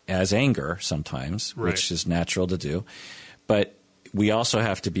as anger sometimes, right, which is natural to do. But we also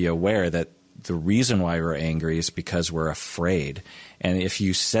have to be aware that the reason why we're angry is because we're afraid. And if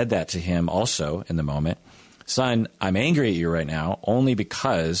you said that to him also in the moment, son, I'm angry at you right now only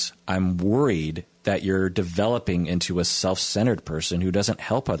because I'm worried that you're developing into a self-centered person who doesn't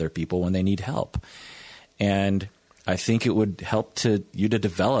help other people when they need help. And I think it would help you to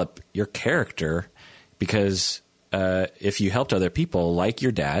develop your character, because if you helped other people, like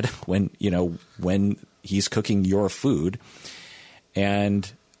your dad, when he's cooking your food,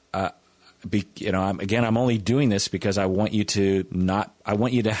 and I'm only doing this because I want you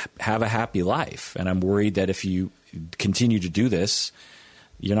to have a happy life, and I'm worried that if you continue to do this,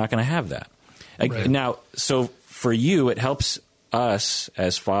 you're not going to have that. Right. Now, so for you, it helps us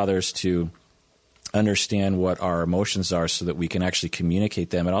as fathers to understand what our emotions are so that we can actually communicate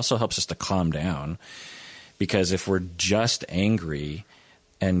them. It also helps us to calm down, because if we're just angry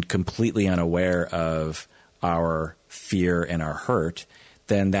and completely unaware of our fear and our hurt,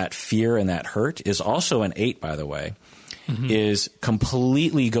 then that fear and that hurt is also an 8, by the way, is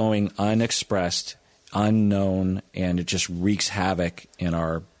completely going unexpressed, unknown, and it just wreaks havoc in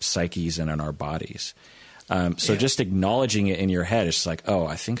our psyches and in our bodies. Just acknowledging it in your head, it's like, oh,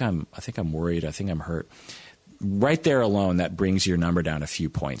 I think I'm worried. I think I'm hurt. Right there alone, that brings your number down a few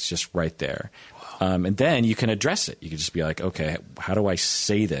points, just right there. Wow. And then you can address it. You can just be like, okay, how do I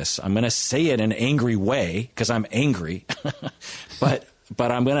say this? I'm going to say it in an angry way because I'm angry, but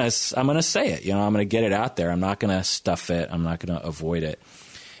I'm going to say it. I'm going to get it out there. I'm not going to stuff it. I'm not going to avoid it.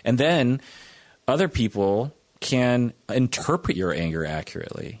 And then other people can interpret your anger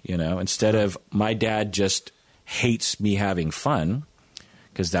accurately, instead of my dad just hates me having fun,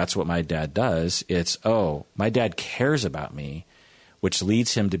 because that's what my dad does. It's, oh, my dad cares about me, which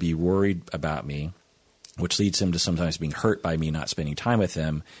leads him to be worried about me, which leads him to sometimes being hurt by me not spending time with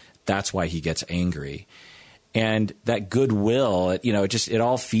him. That's why he gets angry. And that goodwill, it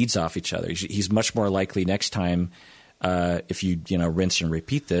all feeds off each other. He's much more likely next time, if you rinse and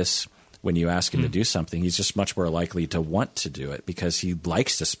repeat this, when you ask him to do something, he's just much more likely to want to do it because he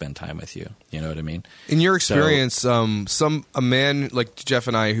likes to spend time with you. You know what I mean? In your experience, a man like Jeff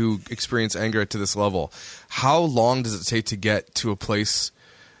and I who experience anger to this level, how long does it take to get to a place,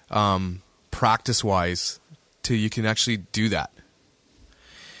 practice-wise, till you can actually do that?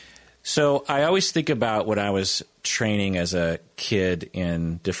 So I always think about when I was training as a kid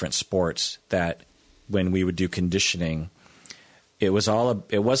in different sports, that when we would do conditioning, it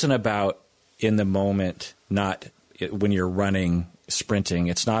wasn't about in the moment, not when you're running, sprinting.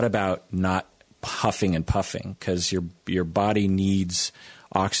 It's not about not huffing and puffing, because your body needs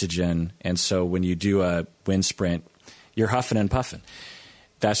oxygen. And so when you do a wind sprint, you're huffing and puffing.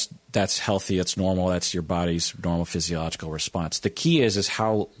 That's healthy. It's normal. That's your body's normal physiological response. The key is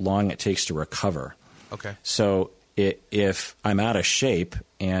how long it takes to recover. Okay. So if I'm out of shape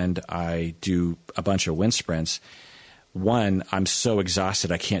and I do a bunch of wind sprints, one, I'm so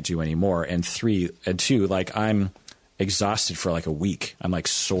exhausted I can't do any more. And two, like I'm exhausted for like a week. I'm like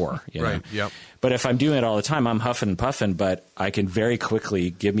sore. You know? Right. Yep. But if I'm doing it all the time, I'm huffing and puffing, but I can very quickly,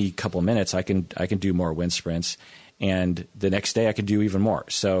 give me a couple minutes, I can do more wind sprints. And the next day I can do even more.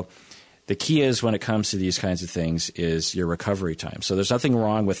 So the key is when it comes to these kinds of things is your recovery time. So there's nothing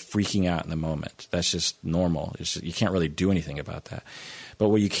wrong with freaking out in the moment. That's just normal. You can't really do anything about that. But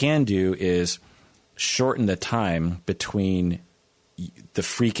what you can do is shorten the time between the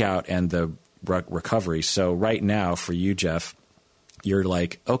freak out and the recovery. So right now for you, Jeff, you're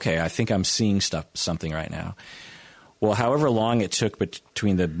like, okay, I think I'm seeing something right now. Well, however long it took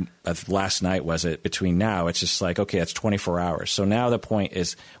between last night between now, it's just like, okay, it's 24 hours. So now the point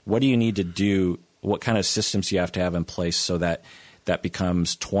is, what do you need to do? What kind of systems you have to have in place so that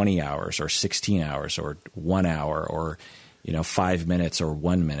becomes 20 hours or 16 hours or 1 hour or 5 minutes or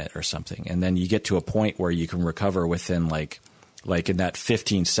 1 minute or something. And then you get to a point where you can recover within like in that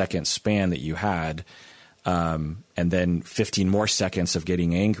 15-second span that you had, and then 15 more seconds of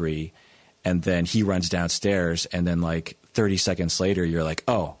getting angry. And then he runs downstairs, and then like 30 seconds later, you're like,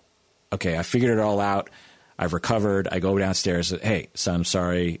 oh, okay, I figured it all out. I've recovered. I go downstairs. Hey, son, I'm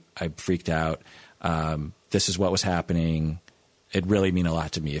sorry. I freaked out. This is what was happening. It'd really mean a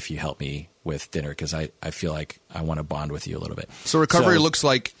lot to me if you help me with dinner, because I feel like I want to bond with you a little bit. So recovery looks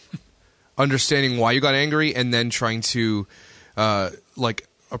like understanding why you got angry and then trying to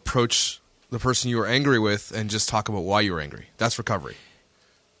approach the person you were angry with and just talk about why you were angry. That's recovery.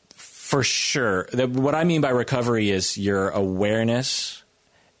 For sure. What I mean by recovery is your awareness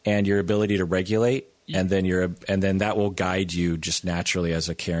and your ability to regulate, and then that will guide you just naturally as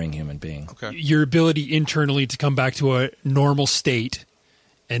a caring human being. Okay. Your ability internally to come back to a normal state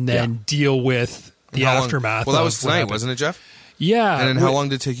and then deal with the aftermath. Well, that was tonight, wasn't it, Jeff? Yeah. And then how long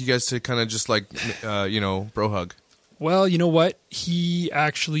did it take you guys to kind of just like, bro hug? Well, you know what? He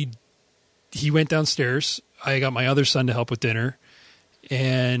went downstairs. I got my other son to help with dinner,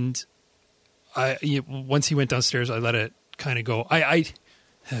 and once he went downstairs, I let it kind of go. What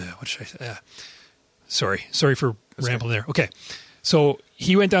should I say? Sorry for rambling there. Okay. So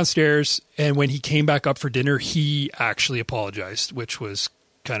he went downstairs, and when he came back up for dinner, he actually apologized, which was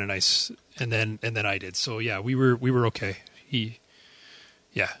kind of nice. And then I did. So yeah, we were okay.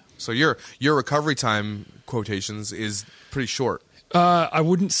 So your recovery time, quotations, is pretty short. I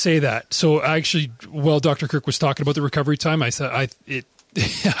wouldn't say that. So actually, while Dr. Kirk was talking about the recovery time, I said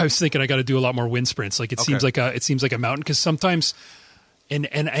I was thinking I got to do a lot more wind sprints. Like it seems like a mountain, because sometimes, and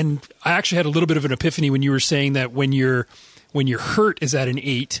I actually had a little bit of an epiphany when you were saying that when your hurt is at an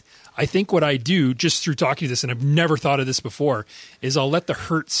 8. I think what I do just through talking to this, and I've never thought of this before, is I'll let the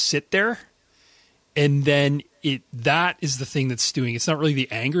hurt sit there, and then that is the thing that's stewing. It's not really the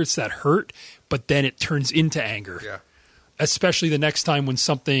anger; it's that hurt, but then it turns into anger. Yeah. Especially the next time when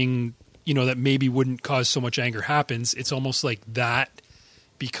something that maybe wouldn't cause so much anger happens, it's almost like that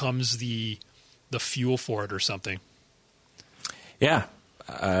becomes the fuel for it or something. Yeah.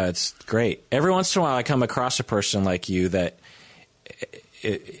 It's great. Every once in a while I come across a person like you that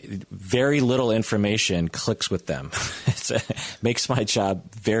very little information clicks with them. It makes my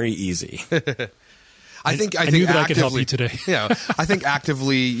job very easy. I knew that I could help you today. Yeah. I think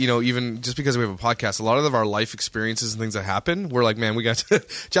actively, even just because we have a podcast, a lot of our life experiences and things that happen, we're like, man, we got to,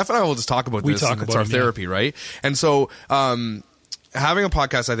 Jeff and I will just talk about this. It's our therapy, right? And so, having a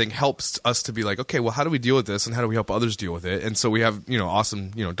podcast, I think, helps us to be like, okay, well, how do we deal with this, and how do we help others deal with it? And so we have,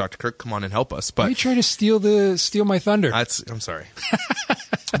 awesome, Dr. Kirk come on and help us. But why are you trying to steal my thunder? I'm sorry.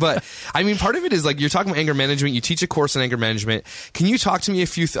 But I mean, part of it is like you're talking about anger management. You teach a course on anger management. Can you talk to me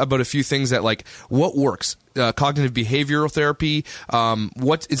about a few things that like what works? Cognitive behavioral therapy.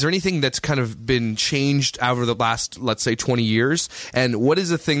 What is there anything that's kind of been changed over the last, let's say, 20 years? And what is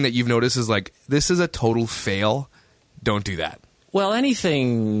the thing that you've noticed is like this is a total fail? Don't do that. Well,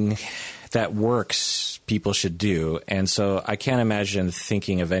 anything that works, people should do. And so I can't imagine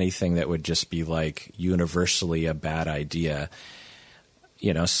thinking of anything that would just be like universally a bad idea.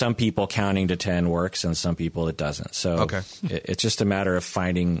 Some people counting to 10 works and some people it doesn't. So it's just a matter of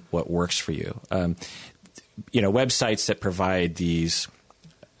finding what works for you. Websites that provide these,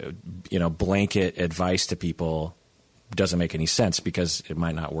 blanket advice to people doesn't make any sense because it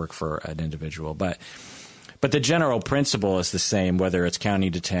might not work for an individual. But the general principle is the same, whether it's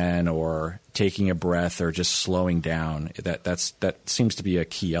counting to 10 or taking a breath or just slowing down. That seems to be a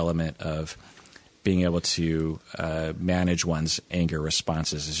key element of being able to manage one's anger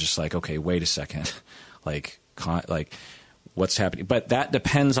responses. Is just like, okay, wait a second, like what's happening? But that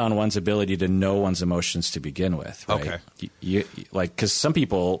depends on one's ability to know one's emotions to begin with. Right? Okay, because some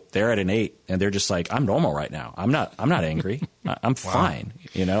people, they're at an 8 and they're just like, I'm normal right now. I'm not angry. I'm fine.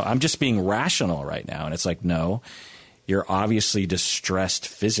 I'm just being rational right now. And it's like, no, you're obviously distressed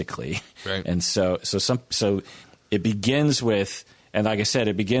physically. Right. And so it begins with, and like I said,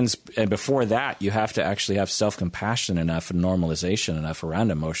 and before that, you have to actually have self-compassion enough and normalization enough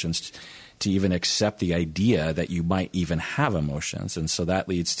around emotions to even accept the idea that you might even have emotions. And so that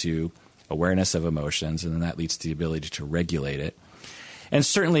leads to awareness of emotions, and then that leads to the ability to regulate it. And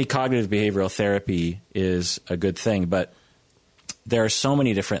certainly cognitive behavioral therapy is a good thing, but there are so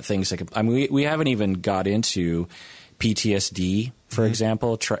many different things that we haven't even got into PTSD, for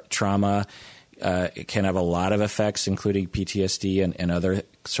example. Trauma it can have a lot of effects, including PTSD and other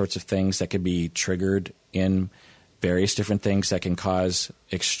sorts of things that could be triggered in various different things that can cause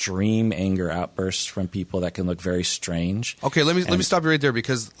extreme anger outbursts from people that can look very strange. Okay, let me stop you right there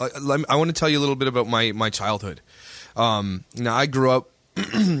because I want to tell you a little bit about my childhood. Now, I grew up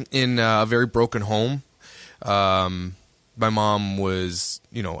in a very broken home. My mom was,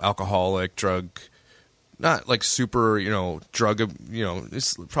 alcoholic, not like super, drug,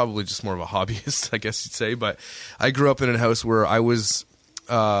 it's probably just more of a hobbyist, I guess you'd say. But I grew up in a house where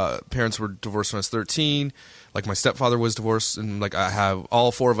parents were divorced when I was 13. Like my stepfather was divorced, and like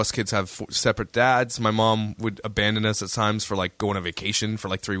all 4 of us kids have separate dads. My mom would abandon us at times for like going on vacation for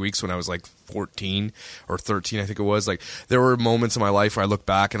like 3 weeks when I was like 14 or 13, I think it was. Like there were moments in my life where I look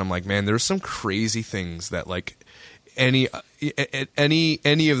back and I'm like, man, there's some crazy things that like any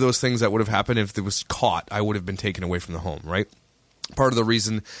of those things that would have happened if it was caught, I would have been taken away from the home, right? Part of the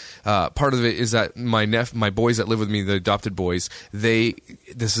reason, part of it is that my boys that live with me, the adopted boys, the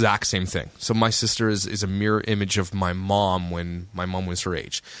exact same thing. So my sister is a mirror image of my mom when my mom was her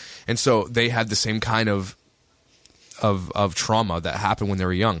age. And so they had the same kind of trauma that happened when they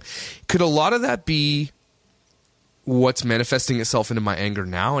were young. Could a lot of that be what's manifesting itself into my anger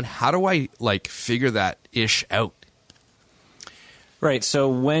now? And how do I like figure that ish out? Right.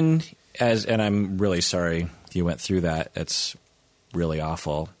 So and I'm really sorry you went through that. It's really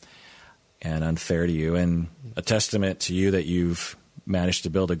awful and unfair to you, and a testament to you that you've managed to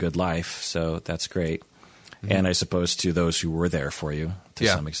build a good life. So that's great. Mm-hmm. And I suppose to those who were there for you to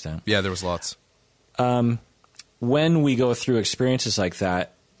some extent. Yeah, there was lots. When we go through experiences like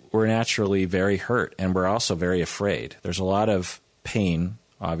that, we're naturally very hurt, and we're also very afraid. There's a lot of pain,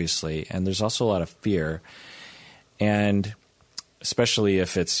 obviously, and there's also a lot of fear. And especially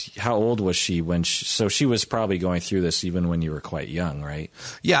if it's, how old was she so she was probably going through this even when you were quite young, right?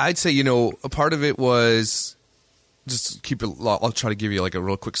 Yeah, I'd say, a part of it was, just keep it, I'll try to give you like a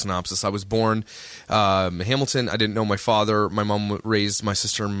real quick synopsis. I was born in Hamilton. I didn't know my father. My mom raised my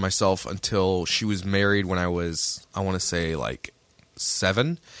sister and myself until she was married when I was, I want to say like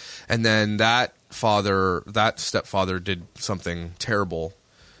 7. And then that stepfather did something terrible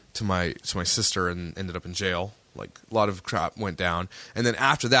to my sister and ended up in jail. Like a lot of crap went down, and then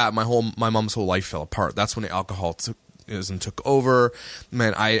after that, my mom's whole life fell apart. That's when the alcoholism took over.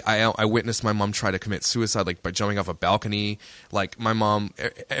 Man, I witnessed my mom try to commit suicide, like by jumping off a balcony. Like my mom,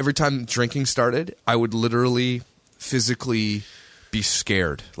 every time drinking started, I would literally physically be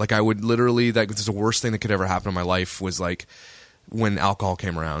scared. Like I would literally, like the worst thing that could ever happen in my life was like when alcohol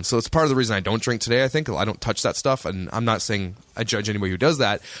came around. So it's part of the reason I don't drink today. I think I don't touch that stuff, and I'm not saying I judge anybody who does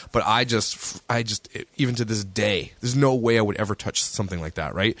that, but I just even to this day, there's no way I would ever touch something like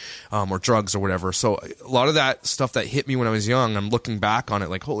that, right? Or drugs or whatever. So a lot of that stuff that hit me when I was young, I'm looking back on it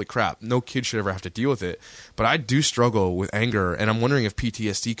like, holy crap, no kid should ever have to deal with it. But I do struggle with anger, and I'm wondering if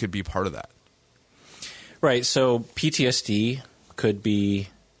PTSD could be part of that. Right. So PTSD could be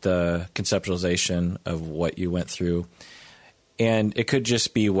the conceptualization of what you went through. And it could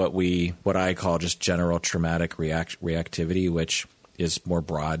just be what I call just general traumatic reactivity, which is more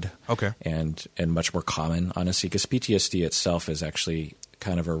broad, and much more common, honestly, because PTSD itself is actually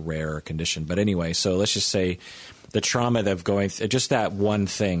kind of a rare condition. But anyway, so let's just say the trauma of going just that one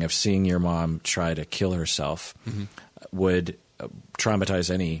thing of seeing your mom try to kill herself would traumatize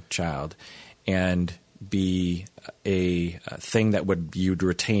any child, and be a thing that you'd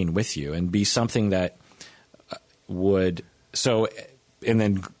retain with you, and be something that would. So, and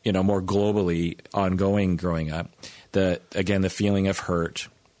then, more globally, ongoing growing up, the feeling of hurt,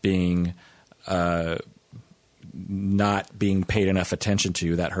 being, not being paid enough attention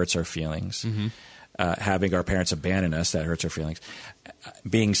to, that hurts our feelings. Having our parents abandon us, that hurts our feelings.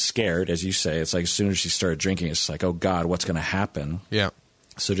 Being scared, as you say, it's like as soon as she started drinking, it's like, oh God, what's going to happen? Yeah.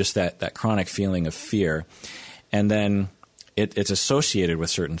 So just that chronic feeling of fear. And then it's associated with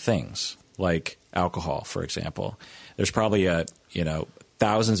certain things, like alcohol, for example. There's probably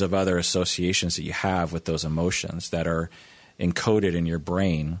thousands of other associations that you have with those emotions that are encoded in your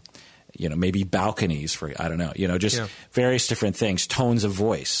brain. Maybe balconies I don't know, various different things, tones of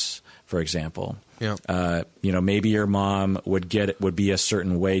voice, for example. Yeah. Maybe your mom would be a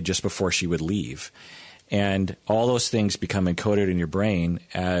certain way just before she would leave. And all those things become encoded in your brain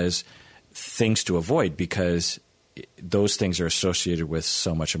as things to avoid because those things are associated with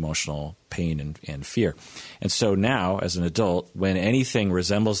so much emotional pain and fear. And so now, as an adult, when anything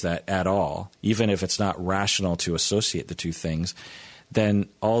resembles that at all, even if it's not rational to associate the two things, then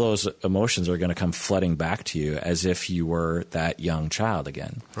all those emotions are going to come flooding back to you as if you were that young child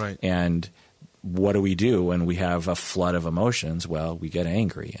again. Right. And what do we do when we have a flood of emotions? Well, we get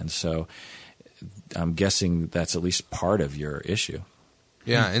angry. And so I'm guessing that's at least part of your issue.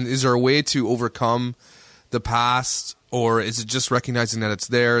 Yeah. And is there a way to overcome the past, or is it just recognizing that it's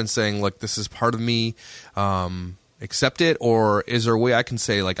there and saying, look, this is part of me, accept it? Or is there a way I can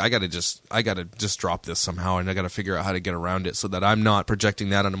say, like, I gotta just drop this somehow, and I gotta figure out how to get around it so that I'm not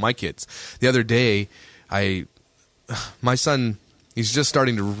projecting that onto my kids? The other day, my son, he's just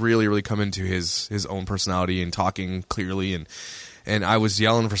starting to really, really come into his own personality and talking clearly, and I was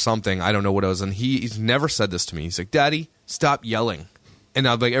yelling for something. I don't know what it was, and he's never said this to me. He's like, Daddy, stop yelling. And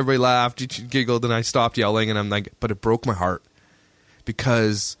I'm like, everybody laughed, giggled, and I stopped yelling, and I'm like, but it broke my heart,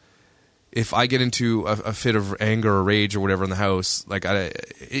 because if I get into a fit of anger or rage or whatever in the house, like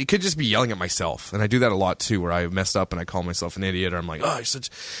it could just be yelling at myself, and I do that a lot too, where I messed up and I call myself an idiot, or I'm like, oh, you're such.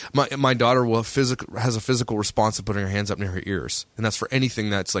 My daughter has a physical response to putting her hands up near her ears, and that's for anything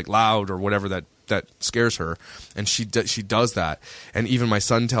that's like loud or whatever that scares her, and she does that. And even my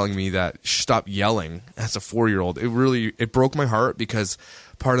son telling me that stop yelling as a 4-year-old, it broke my heart, because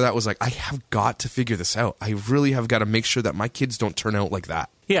part of that was like, I have got to figure this out. I really have got to make sure that my kids don't turn out like that.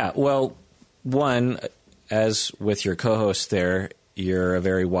 Yeah, well, one, as with your co-host there, you're a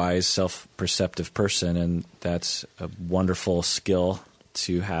very wise, self-perceptive person, and that's a wonderful skill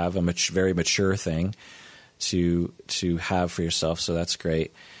to have, a very mature thing to have for yourself, so that's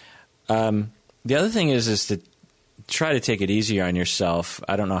great. The other thing is to try to take it easier on yourself.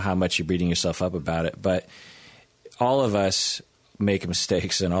 I don't know how much you're beating yourself up about it, but all of us make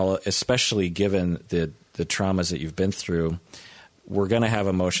mistakes, and especially given the traumas that you've been through, we're going to have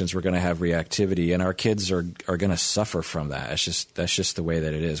emotions, we're going to have reactivity, and our kids are going to suffer from that. That's just the way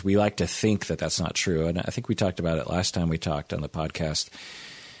that it is. We like to think that that's not true, and I think we talked about it last time we talked on the podcast,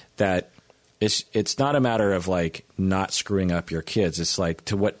 that it's not a matter of like not screwing up your kids. It's like,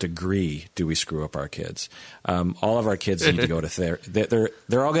 to what degree do we screw up our kids? All of our kids need to go to therapy.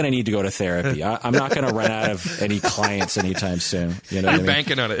 They're all going to need to go to therapy. I'm not going to run out of any clients anytime soon. You know, You're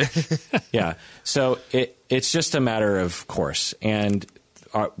banking on it. Yeah. So it's just a matter of course. And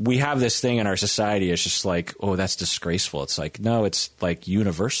we have this thing in our society. It's just like, oh, that's disgraceful. It's like, no, it's like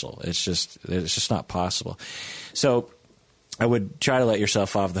universal. It's just not possible. So I would try to let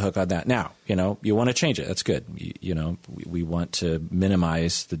yourself off the hook on that. Now, you want to change it. That's good. We want to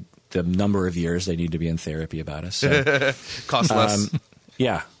minimize the number of years they need to be in therapy about us. So, cost less.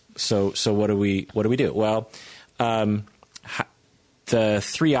 Yeah. So what do we do? Well, the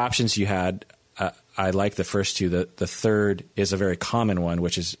three options you had, I like the first two. The third is a very common one,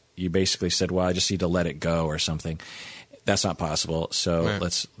 which is you basically said, well, I just need to let it go or something. That's not possible. So right.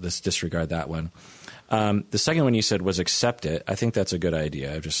 Let's disregard that one. The second one you said was accept it. I think that's a good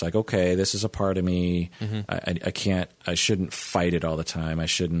idea. Just like, okay, this is a part of me. Mm-hmm. I shouldn't fight it all the time. I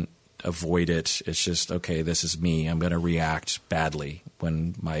shouldn't avoid it. It's just, okay, this is me. I'm going to react badly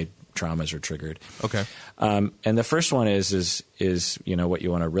when my traumas are triggered. Okay. And the first one is what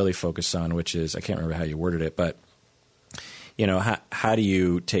you want to really focus on, which is, I can't remember how you worded it, but how do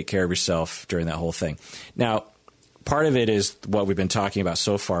you take care of yourself during that whole thing? Now, part of it is what we've been talking about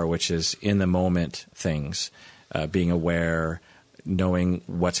so far, which is in the moment things, being aware, knowing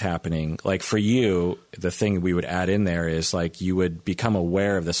what's happening. Like for you, the thing we would add in there is like you would become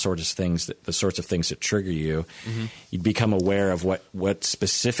aware of the sorts of things that trigger you. Mm-hmm. You'd become aware of what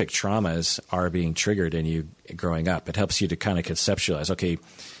specific traumas are being triggered in you growing up. It helps you to kind of conceptualize, okay,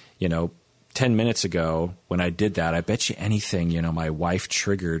 10 minutes ago when I did that, I bet you anything, my wife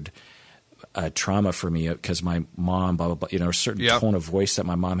triggered a trauma for me because my mom, blah, blah, blah, a certain tone of voice that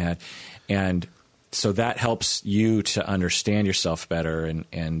my mom had. And so that helps you to understand yourself better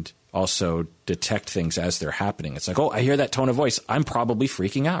and also detect things as they're happening. It's like, oh, I hear that tone of voice. I'm probably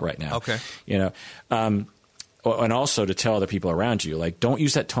freaking out right now. Okay. And also to tell other people around you, like, don't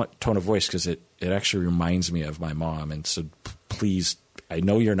use that tone of voice because it actually reminds me of my mom. And so please, I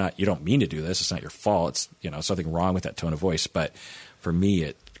know you don't mean to do this. It's not your fault. It's, something wrong with that tone of voice. But for me,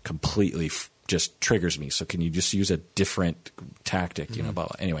 it completely just triggers me. So can you just use a different tactic, blah, blah.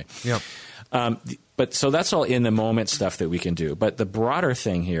 Anyway. Yeah. But so that's all in the moment stuff that we can do. But the broader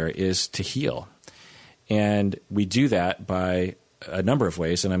thing here is to heal. And we do that by a number of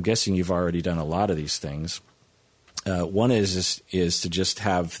ways. And I'm guessing you've already done a lot of these things. One is to just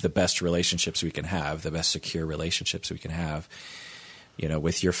have the best relationships we can have, the best secure relationships we can have,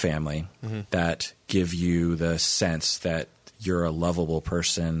 with your family that give you the sense that you're a lovable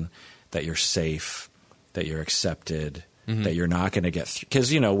person, that you're safe, that you're accepted, that you're not going to get through.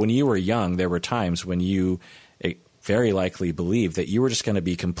 Because, when you were young, there were times when you very likely believed that you were just going to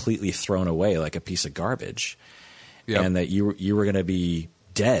be completely thrown away like a piece of garbage. Yep. And that you were going to be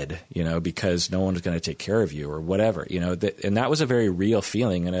dead, because no one was going to take care of you or whatever, and that was a very real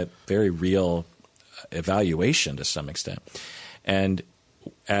feeling and a very real evaluation to some extent. And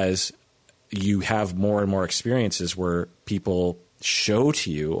as you have more and more experiences where people show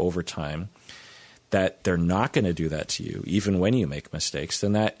to you over time that they're not going to do that to you, even when you make mistakes,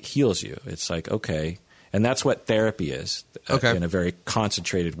 then that heals you. It's like, okay. And that's what therapy is in a very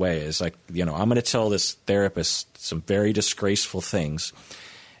concentrated way. Is like, I'm going to tell this therapist some very disgraceful things.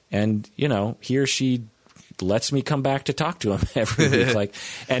 And, he or she lets me come back to talk to him every week,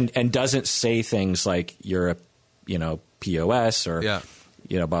 and doesn't say things like you're a, POS or,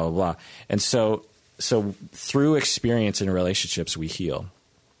 blah, blah, blah. And so through experience in relationships, we heal.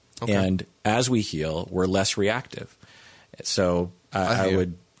 Okay. And as we heal, we're less reactive. So I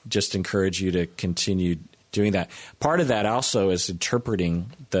would just encourage you to continue doing that. Part of that also is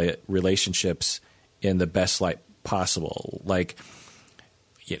interpreting the relationships in the best light possible. Like,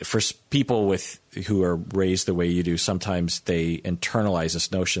 for people who are raised the way you do, sometimes they internalize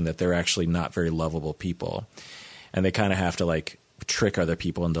this notion that they're actually not very lovable people, and they kind of have to trick other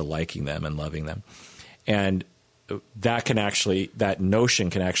people into liking them and loving them, and that notion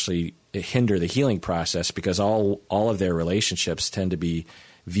can actually hinder the healing process because all of their relationships tend to be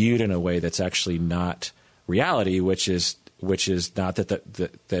viewed in a way that's actually not reality, which is not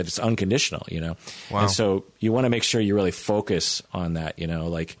that it's unconditional, Wow. And so you want to make sure you really focus on that,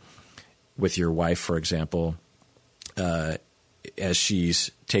 like with your wife, for example, as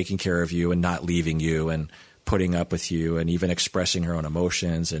she's taking care of you and not leaving you and putting up with you and even expressing her own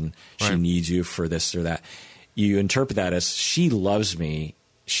emotions, and she needs you for this or that. You interpret that as she loves me.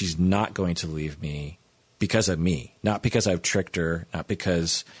 She's not going to leave me because of me, not because I've tricked her, not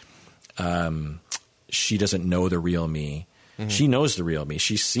because she doesn't know the real me. Mm-hmm. She knows the real me.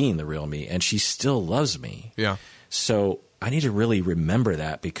 She's seen the real me, and she still loves me. Yeah. So I need to really remember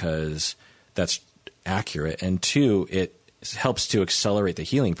that because that's accurate. And two, it helps to accelerate the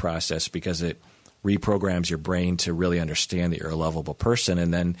healing process because it reprograms your brain to really understand that you're a lovable person.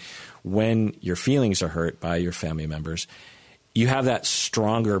 And then when your feelings are hurt by your family members, you have that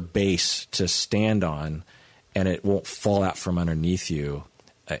stronger base to stand on, and it won't fall out from underneath you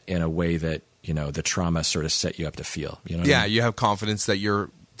in a way that, the trauma sort of set you up to feel. You know what I mean? You have confidence that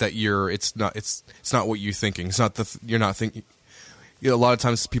it's not what you're thinking. It's not you're not thinking. A lot of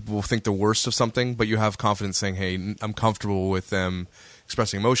times people will think the worst of something, but you have confidence saying, "Hey, I'm comfortable with them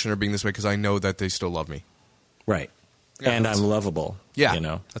expressing emotion or being this way because I know that they still love me." Right. Yeah, and I'm lovable.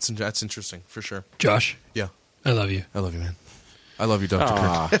 Yeah. That's interesting for sure. Josh. Yeah. I love you. I love you, man. I love you,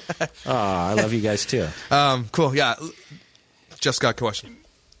 Dr. Kirk. I love you guys too. Cool. Yeah. Just got a question.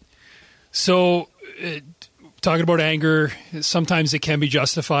 So, talking about anger, sometimes it can be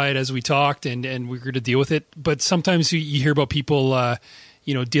justified, as we talked, and we're going to deal with it. But sometimes you hear about people,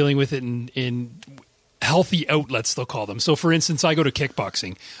 dealing with it in healthy outlets, they'll call them. So, for instance, I go to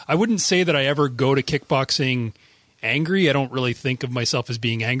kickboxing. I wouldn't say that I ever go to kickboxing angry. I don't really think of myself as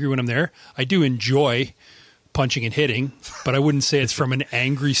being angry when I'm there. I do enjoy punching and hitting, but I wouldn't say it's from an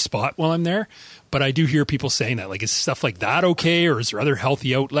angry spot while I'm there. But I do hear people saying that. Like, is stuff like that okay, or is there other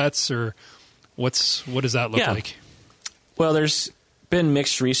healthy outlets, or what does that look like? Well, there's been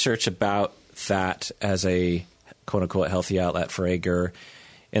mixed research about that as a quote-unquote healthy outlet for anger.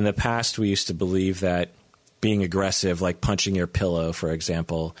 In the past, we used to believe that being aggressive, like punching your pillow, for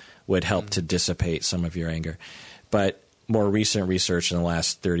example, would help to dissipate some of your anger. But more recent research in the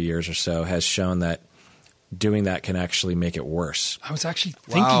last 30 years or so has shown that doing that can actually make it worse. I was actually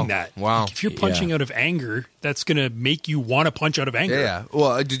thinking that. Wow. Like, if you're punching out of anger, that's going to make you want to punch out of anger. Yeah.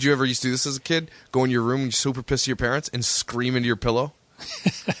 Well, did you ever used to do this as a kid? Go in your room and you're super pissed at your parents and scream into your pillow?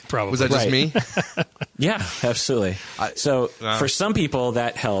 Probably. Was that just me? Yeah, absolutely. For some people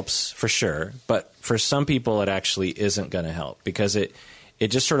that helps for sure, but for some people it actually isn't going to help because it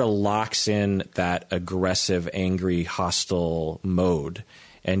just sort of locks in that aggressive, angry, hostile mode.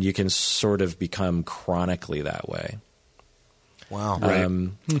 And you can sort of become chronically that way. Wow. Right.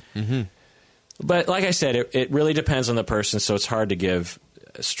 But like I said, it really depends on the person, so it's hard to give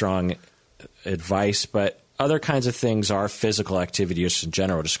strong advice. But other kinds of things are physical activity just in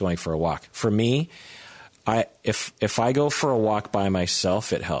general, just going for a walk. For me, if I go for a walk by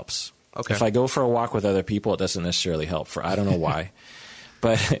myself, it helps. Okay. If I go for a walk with other people, it doesn't necessarily help. I don't know why.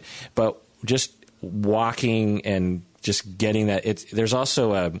 but just walking and just getting that, there's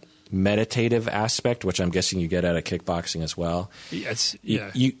also a meditative aspect, which I'm guessing you get out of kickboxing as well. Yes,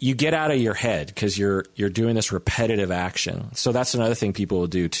 You get out of your head because you're doing this repetitive action. So that's another thing people will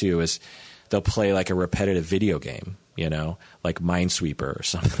do too is they'll play like a repetitive video game, like Minesweeper or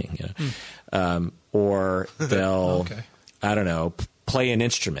something, or they'll, I don't know, play an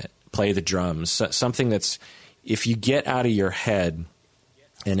instrument, play the drums, something that's, if you get out of your head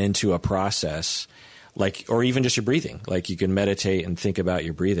and into a process, like, or even just your breathing, like you can meditate and think about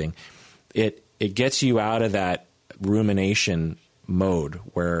your breathing. It gets you out of that rumination mode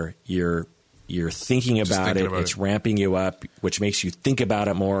where you're thinking about it. It's ramping you up, which makes you think about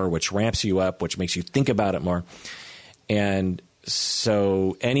it more, which ramps you up, which makes you think about it more. And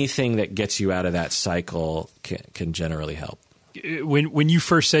so anything that gets you out of that cycle can generally help. When you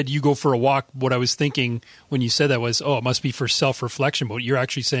first said you go for a walk, what I was thinking when you said that was, it must be for self-reflection. But you're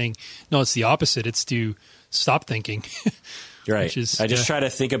actually saying, no, it's the opposite. It's to stop thinking. Right. I just try to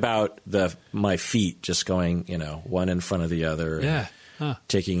think about my feet just going, one in front of the other. Yeah.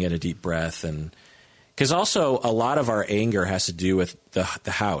 Taking in a deep breath. And because also a lot of our anger has to do with the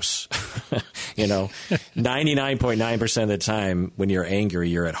house. 99.9% of the time when you're angry,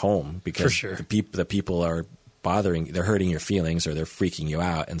 you're at home because the people are they're hurting your feelings or they're freaking you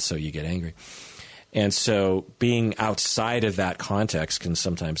out, and so you get angry. And so being outside of that context can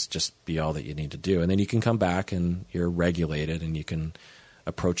sometimes just be all that you need to do. And then you can come back and you're regulated and you can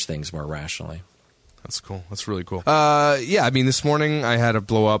approach things more rationally. That's cool. That's really cool. This morning I had a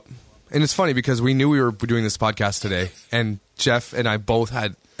blow up. And it's funny because we knew we were doing this podcast today, and Jeff and I both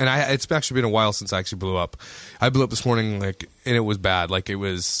had, and it's actually been a while since I actually blew up. I blew up this morning, and it was bad.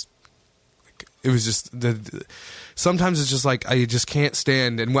 It was just sometimes it's just like I just can't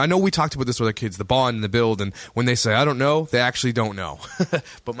stand. And I know we talked about this with our kids, the bond and the build, and when they say I don't know, they actually don't know.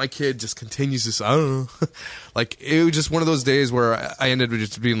 But my kid just continues to say I don't know. It was just one of those days where I ended up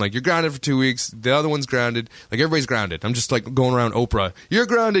just being like, you're grounded for 2 weeks, the other one's grounded, everybody's grounded. I'm just going around Oprah, you're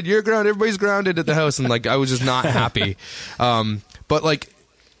grounded, everybody's grounded at the house, and I was just not happy. But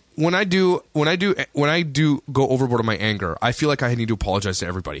when I do go overboard on my anger, I feel like I need to apologize to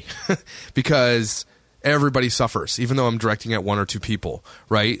everybody because everybody suffers, even though I'm directing at one or two people,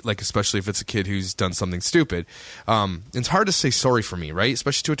 right? Especially if it's a kid who's done something stupid. It's hard to say sorry for me, right?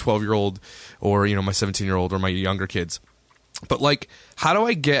 Especially to a 12-year-old or, my 17-year-old or my younger kids. But how do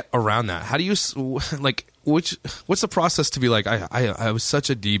I get around that? How do you, what's the process to be I was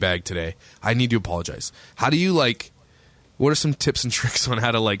such a D-bag today. I need to apologize. How do you what are some tips and tricks on how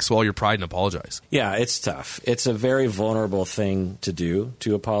to swallow your pride and apologize? Yeah, it's tough. It's a very vulnerable thing to do,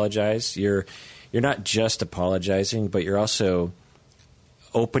 to apologize. You're not just apologizing, but you're also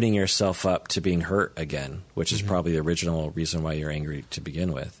opening yourself up to being hurt again, which is probably the original reason why you're angry to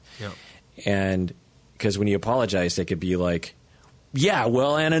begin with. Yeah. And because when you apologize, they could be yeah,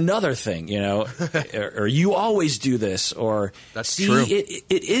 well, and another thing, or you always do this, or that's true. It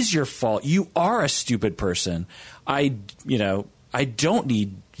is your fault. You are a stupid person. I don't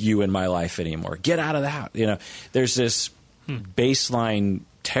need you in my life anymore. Get out of the house. There's this baseline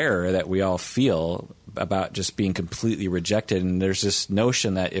terror that we all feel about just being completely rejected. And there's this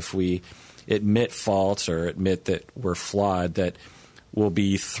notion that if we admit faults or admit that we're flawed, that we'll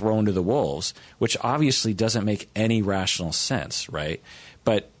be thrown to the wolves, which obviously doesn't make any rational sense, right?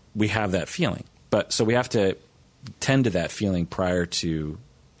 But we have that feeling. So we have to tend to that feeling prior to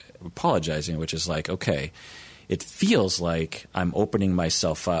apologizing, which is okay, it feels like I'm opening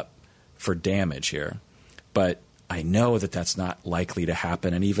myself up for damage here, but I know that that's not likely to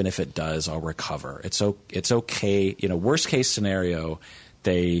happen, and even if it does, I'll recover. It's okay. Worst case scenario,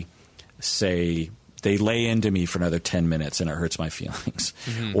 they say they lay into me for another 10 minutes and it hurts my feelings.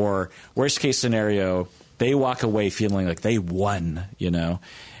 Mm-hmm. Or worst case scenario, they walk away feeling like they won,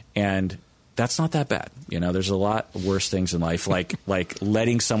 and that's not that bad. There's a lot worse things in life, like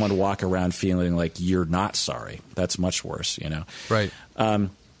letting someone walk around feeling like you're not sorry. That's much worse, Right.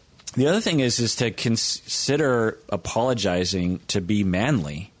 The other thing is to consider apologizing to be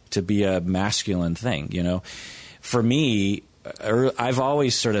manly, to be a masculine thing. For me, I've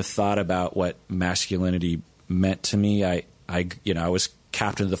always sort of thought about what masculinity meant to me. I was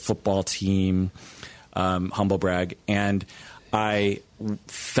captain of the football team, humble brag, and I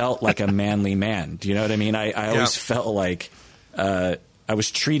felt like a manly man. Do you know what I mean? I always felt like I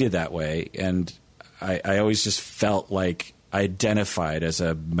was treated that way, and I always just felt like I identified as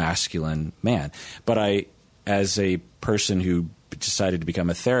a masculine man. But as a person who decided to become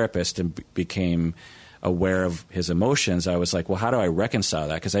a therapist and became aware of his emotions, I was like, well, how do I reconcile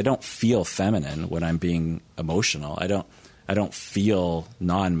that? Because I don't feel feminine when I'm being emotional. I don't feel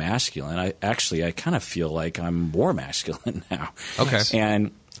non-masculine. I kind of feel like I'm more masculine now. Okay.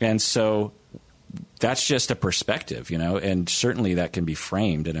 And so that's just a perspective, and certainly that can be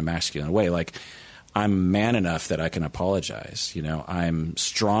framed in a masculine way. Like, I'm man enough that I can apologize. I'm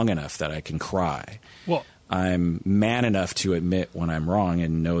strong enough that I can cry. Well, I'm man enough to admit when I'm wrong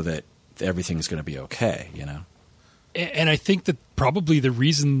and know that everything's going to be okay, And I think that probably the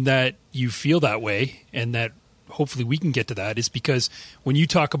reason that you feel that way, and that hopefully we can get to that, is because when you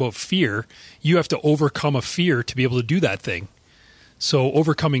talk about fear, you have to overcome a fear to be able to do that thing. So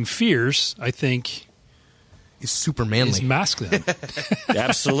overcoming fears, I think, is super manly. Is masculine.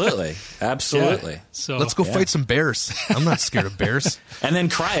 Absolutely. Yeah. So let's go fight some bears. I'm not scared of bears. And then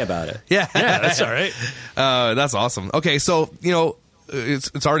cry about it. Yeah, that's all right. That's awesome. Okay, so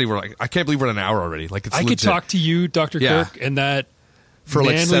it's already, I can't believe we're at an hour already. Like, it's I legit. could talk to you, Dr. Kirk, and that for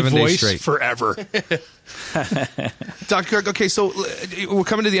like manly 7 days voice straight forever. Dr. Kirk, okay, so we're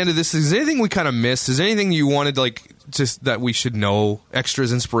coming to the end of this. Is there anything we kind of missed? Is there anything you wanted, like, just that we should know,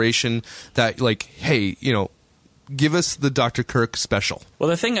 extras, inspiration, that, like, hey, give us the Dr. Kirk special? Well,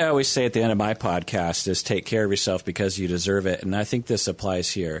 the thing I always say at the end of my podcast is take care of yourself because you deserve it. And I think this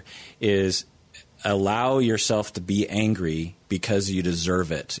applies here, is allow yourself to be angry because you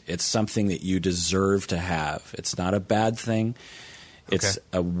deserve it. It's something that you deserve to have. It's not a bad thing. It's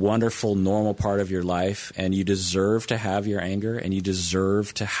a wonderful, normal part of your life, and you deserve to have your anger, and you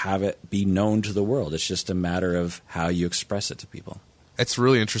deserve to have it be known to the world. It's just a matter of how you express it to people. It's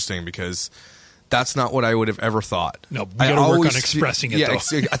really interesting because that's not what I would have ever thought. No, we got to work on expressing it, though.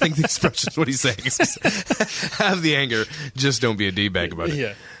 I think the expression is what he's saying. Have the anger, just don't be a D-bag about it.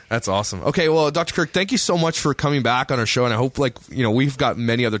 Yeah. That's awesome. Okay, well, Dr. Kirk, thank you so much for coming back on our show, and I hope, we've got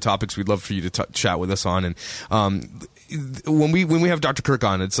many other topics we'd love for you to chat with us on, and when we have Dr. Kirk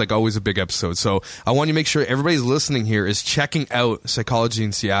on, it's like always a big episode. So I want you to make sure everybody's listening here is checking out Psychology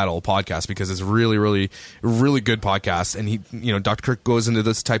in Seattle podcast, because it's really, really, really good podcast. And Dr. Kirk goes into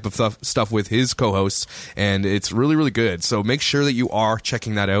this type of stuff with his co-hosts, and it's really, really good. So make sure that you are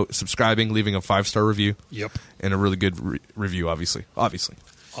checking that out, subscribing, leaving a 5-star review. Yep. And a really good review, obviously.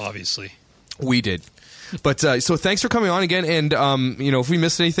 We did. But so thanks for coming on again. And if we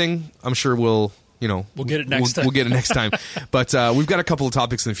missed anything, I'm sure we'll get it next time. We'll get it next time. But we've got a couple of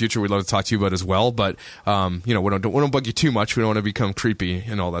topics in the future we'd love to talk to you about as well. But we don't bug you too much. We don't want to become creepy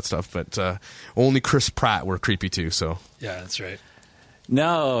and all that stuff. But only Chris Pratt we're creepy to. So yeah, that's right.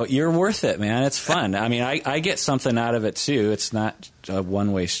 No, you're worth it, man. It's fun. I mean, I get something out of it too. It's not a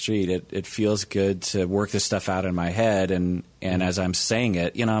one-way street. It feels good to work this stuff out in my head, and as I'm saying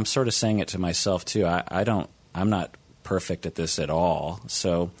it, I'm sort of saying it to myself too. I'm not perfect at this at all.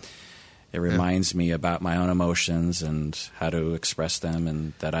 So it reminds me about my own emotions and how to express them,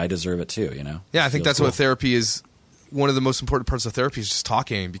 and that I deserve it too, Yeah, I think that's what therapy is. One of the most important parts of therapy is just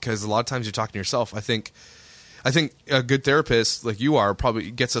talking, because a lot of times you're talking to yourself. I think a good therapist like you are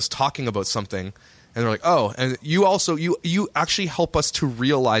probably gets us talking about something, and they're like, oh, and you also, you actually help us to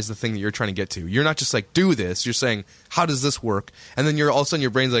realize the thing that you're trying to get to. You're not just like, do this. You're saying, how does this work? And then all of a sudden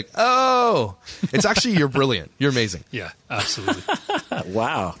your brain's like, oh, it's actually, you're brilliant. You're amazing. Yeah, absolutely.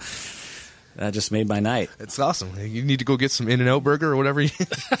 Wow. That just made my night. It's awesome. You need to go get some In-N-Out burger or whatever.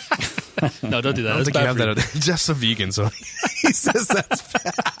 No, don't do that. I don't think you have that out there. Jeff's a vegan, so he says that's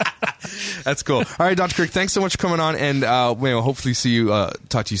bad. That's cool. All right, Dr. Kirk, thanks so much for coming on, and we'll hopefully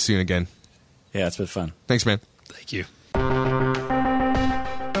talk to you soon again. Yeah, it's been fun. Thanks, man. Thank you.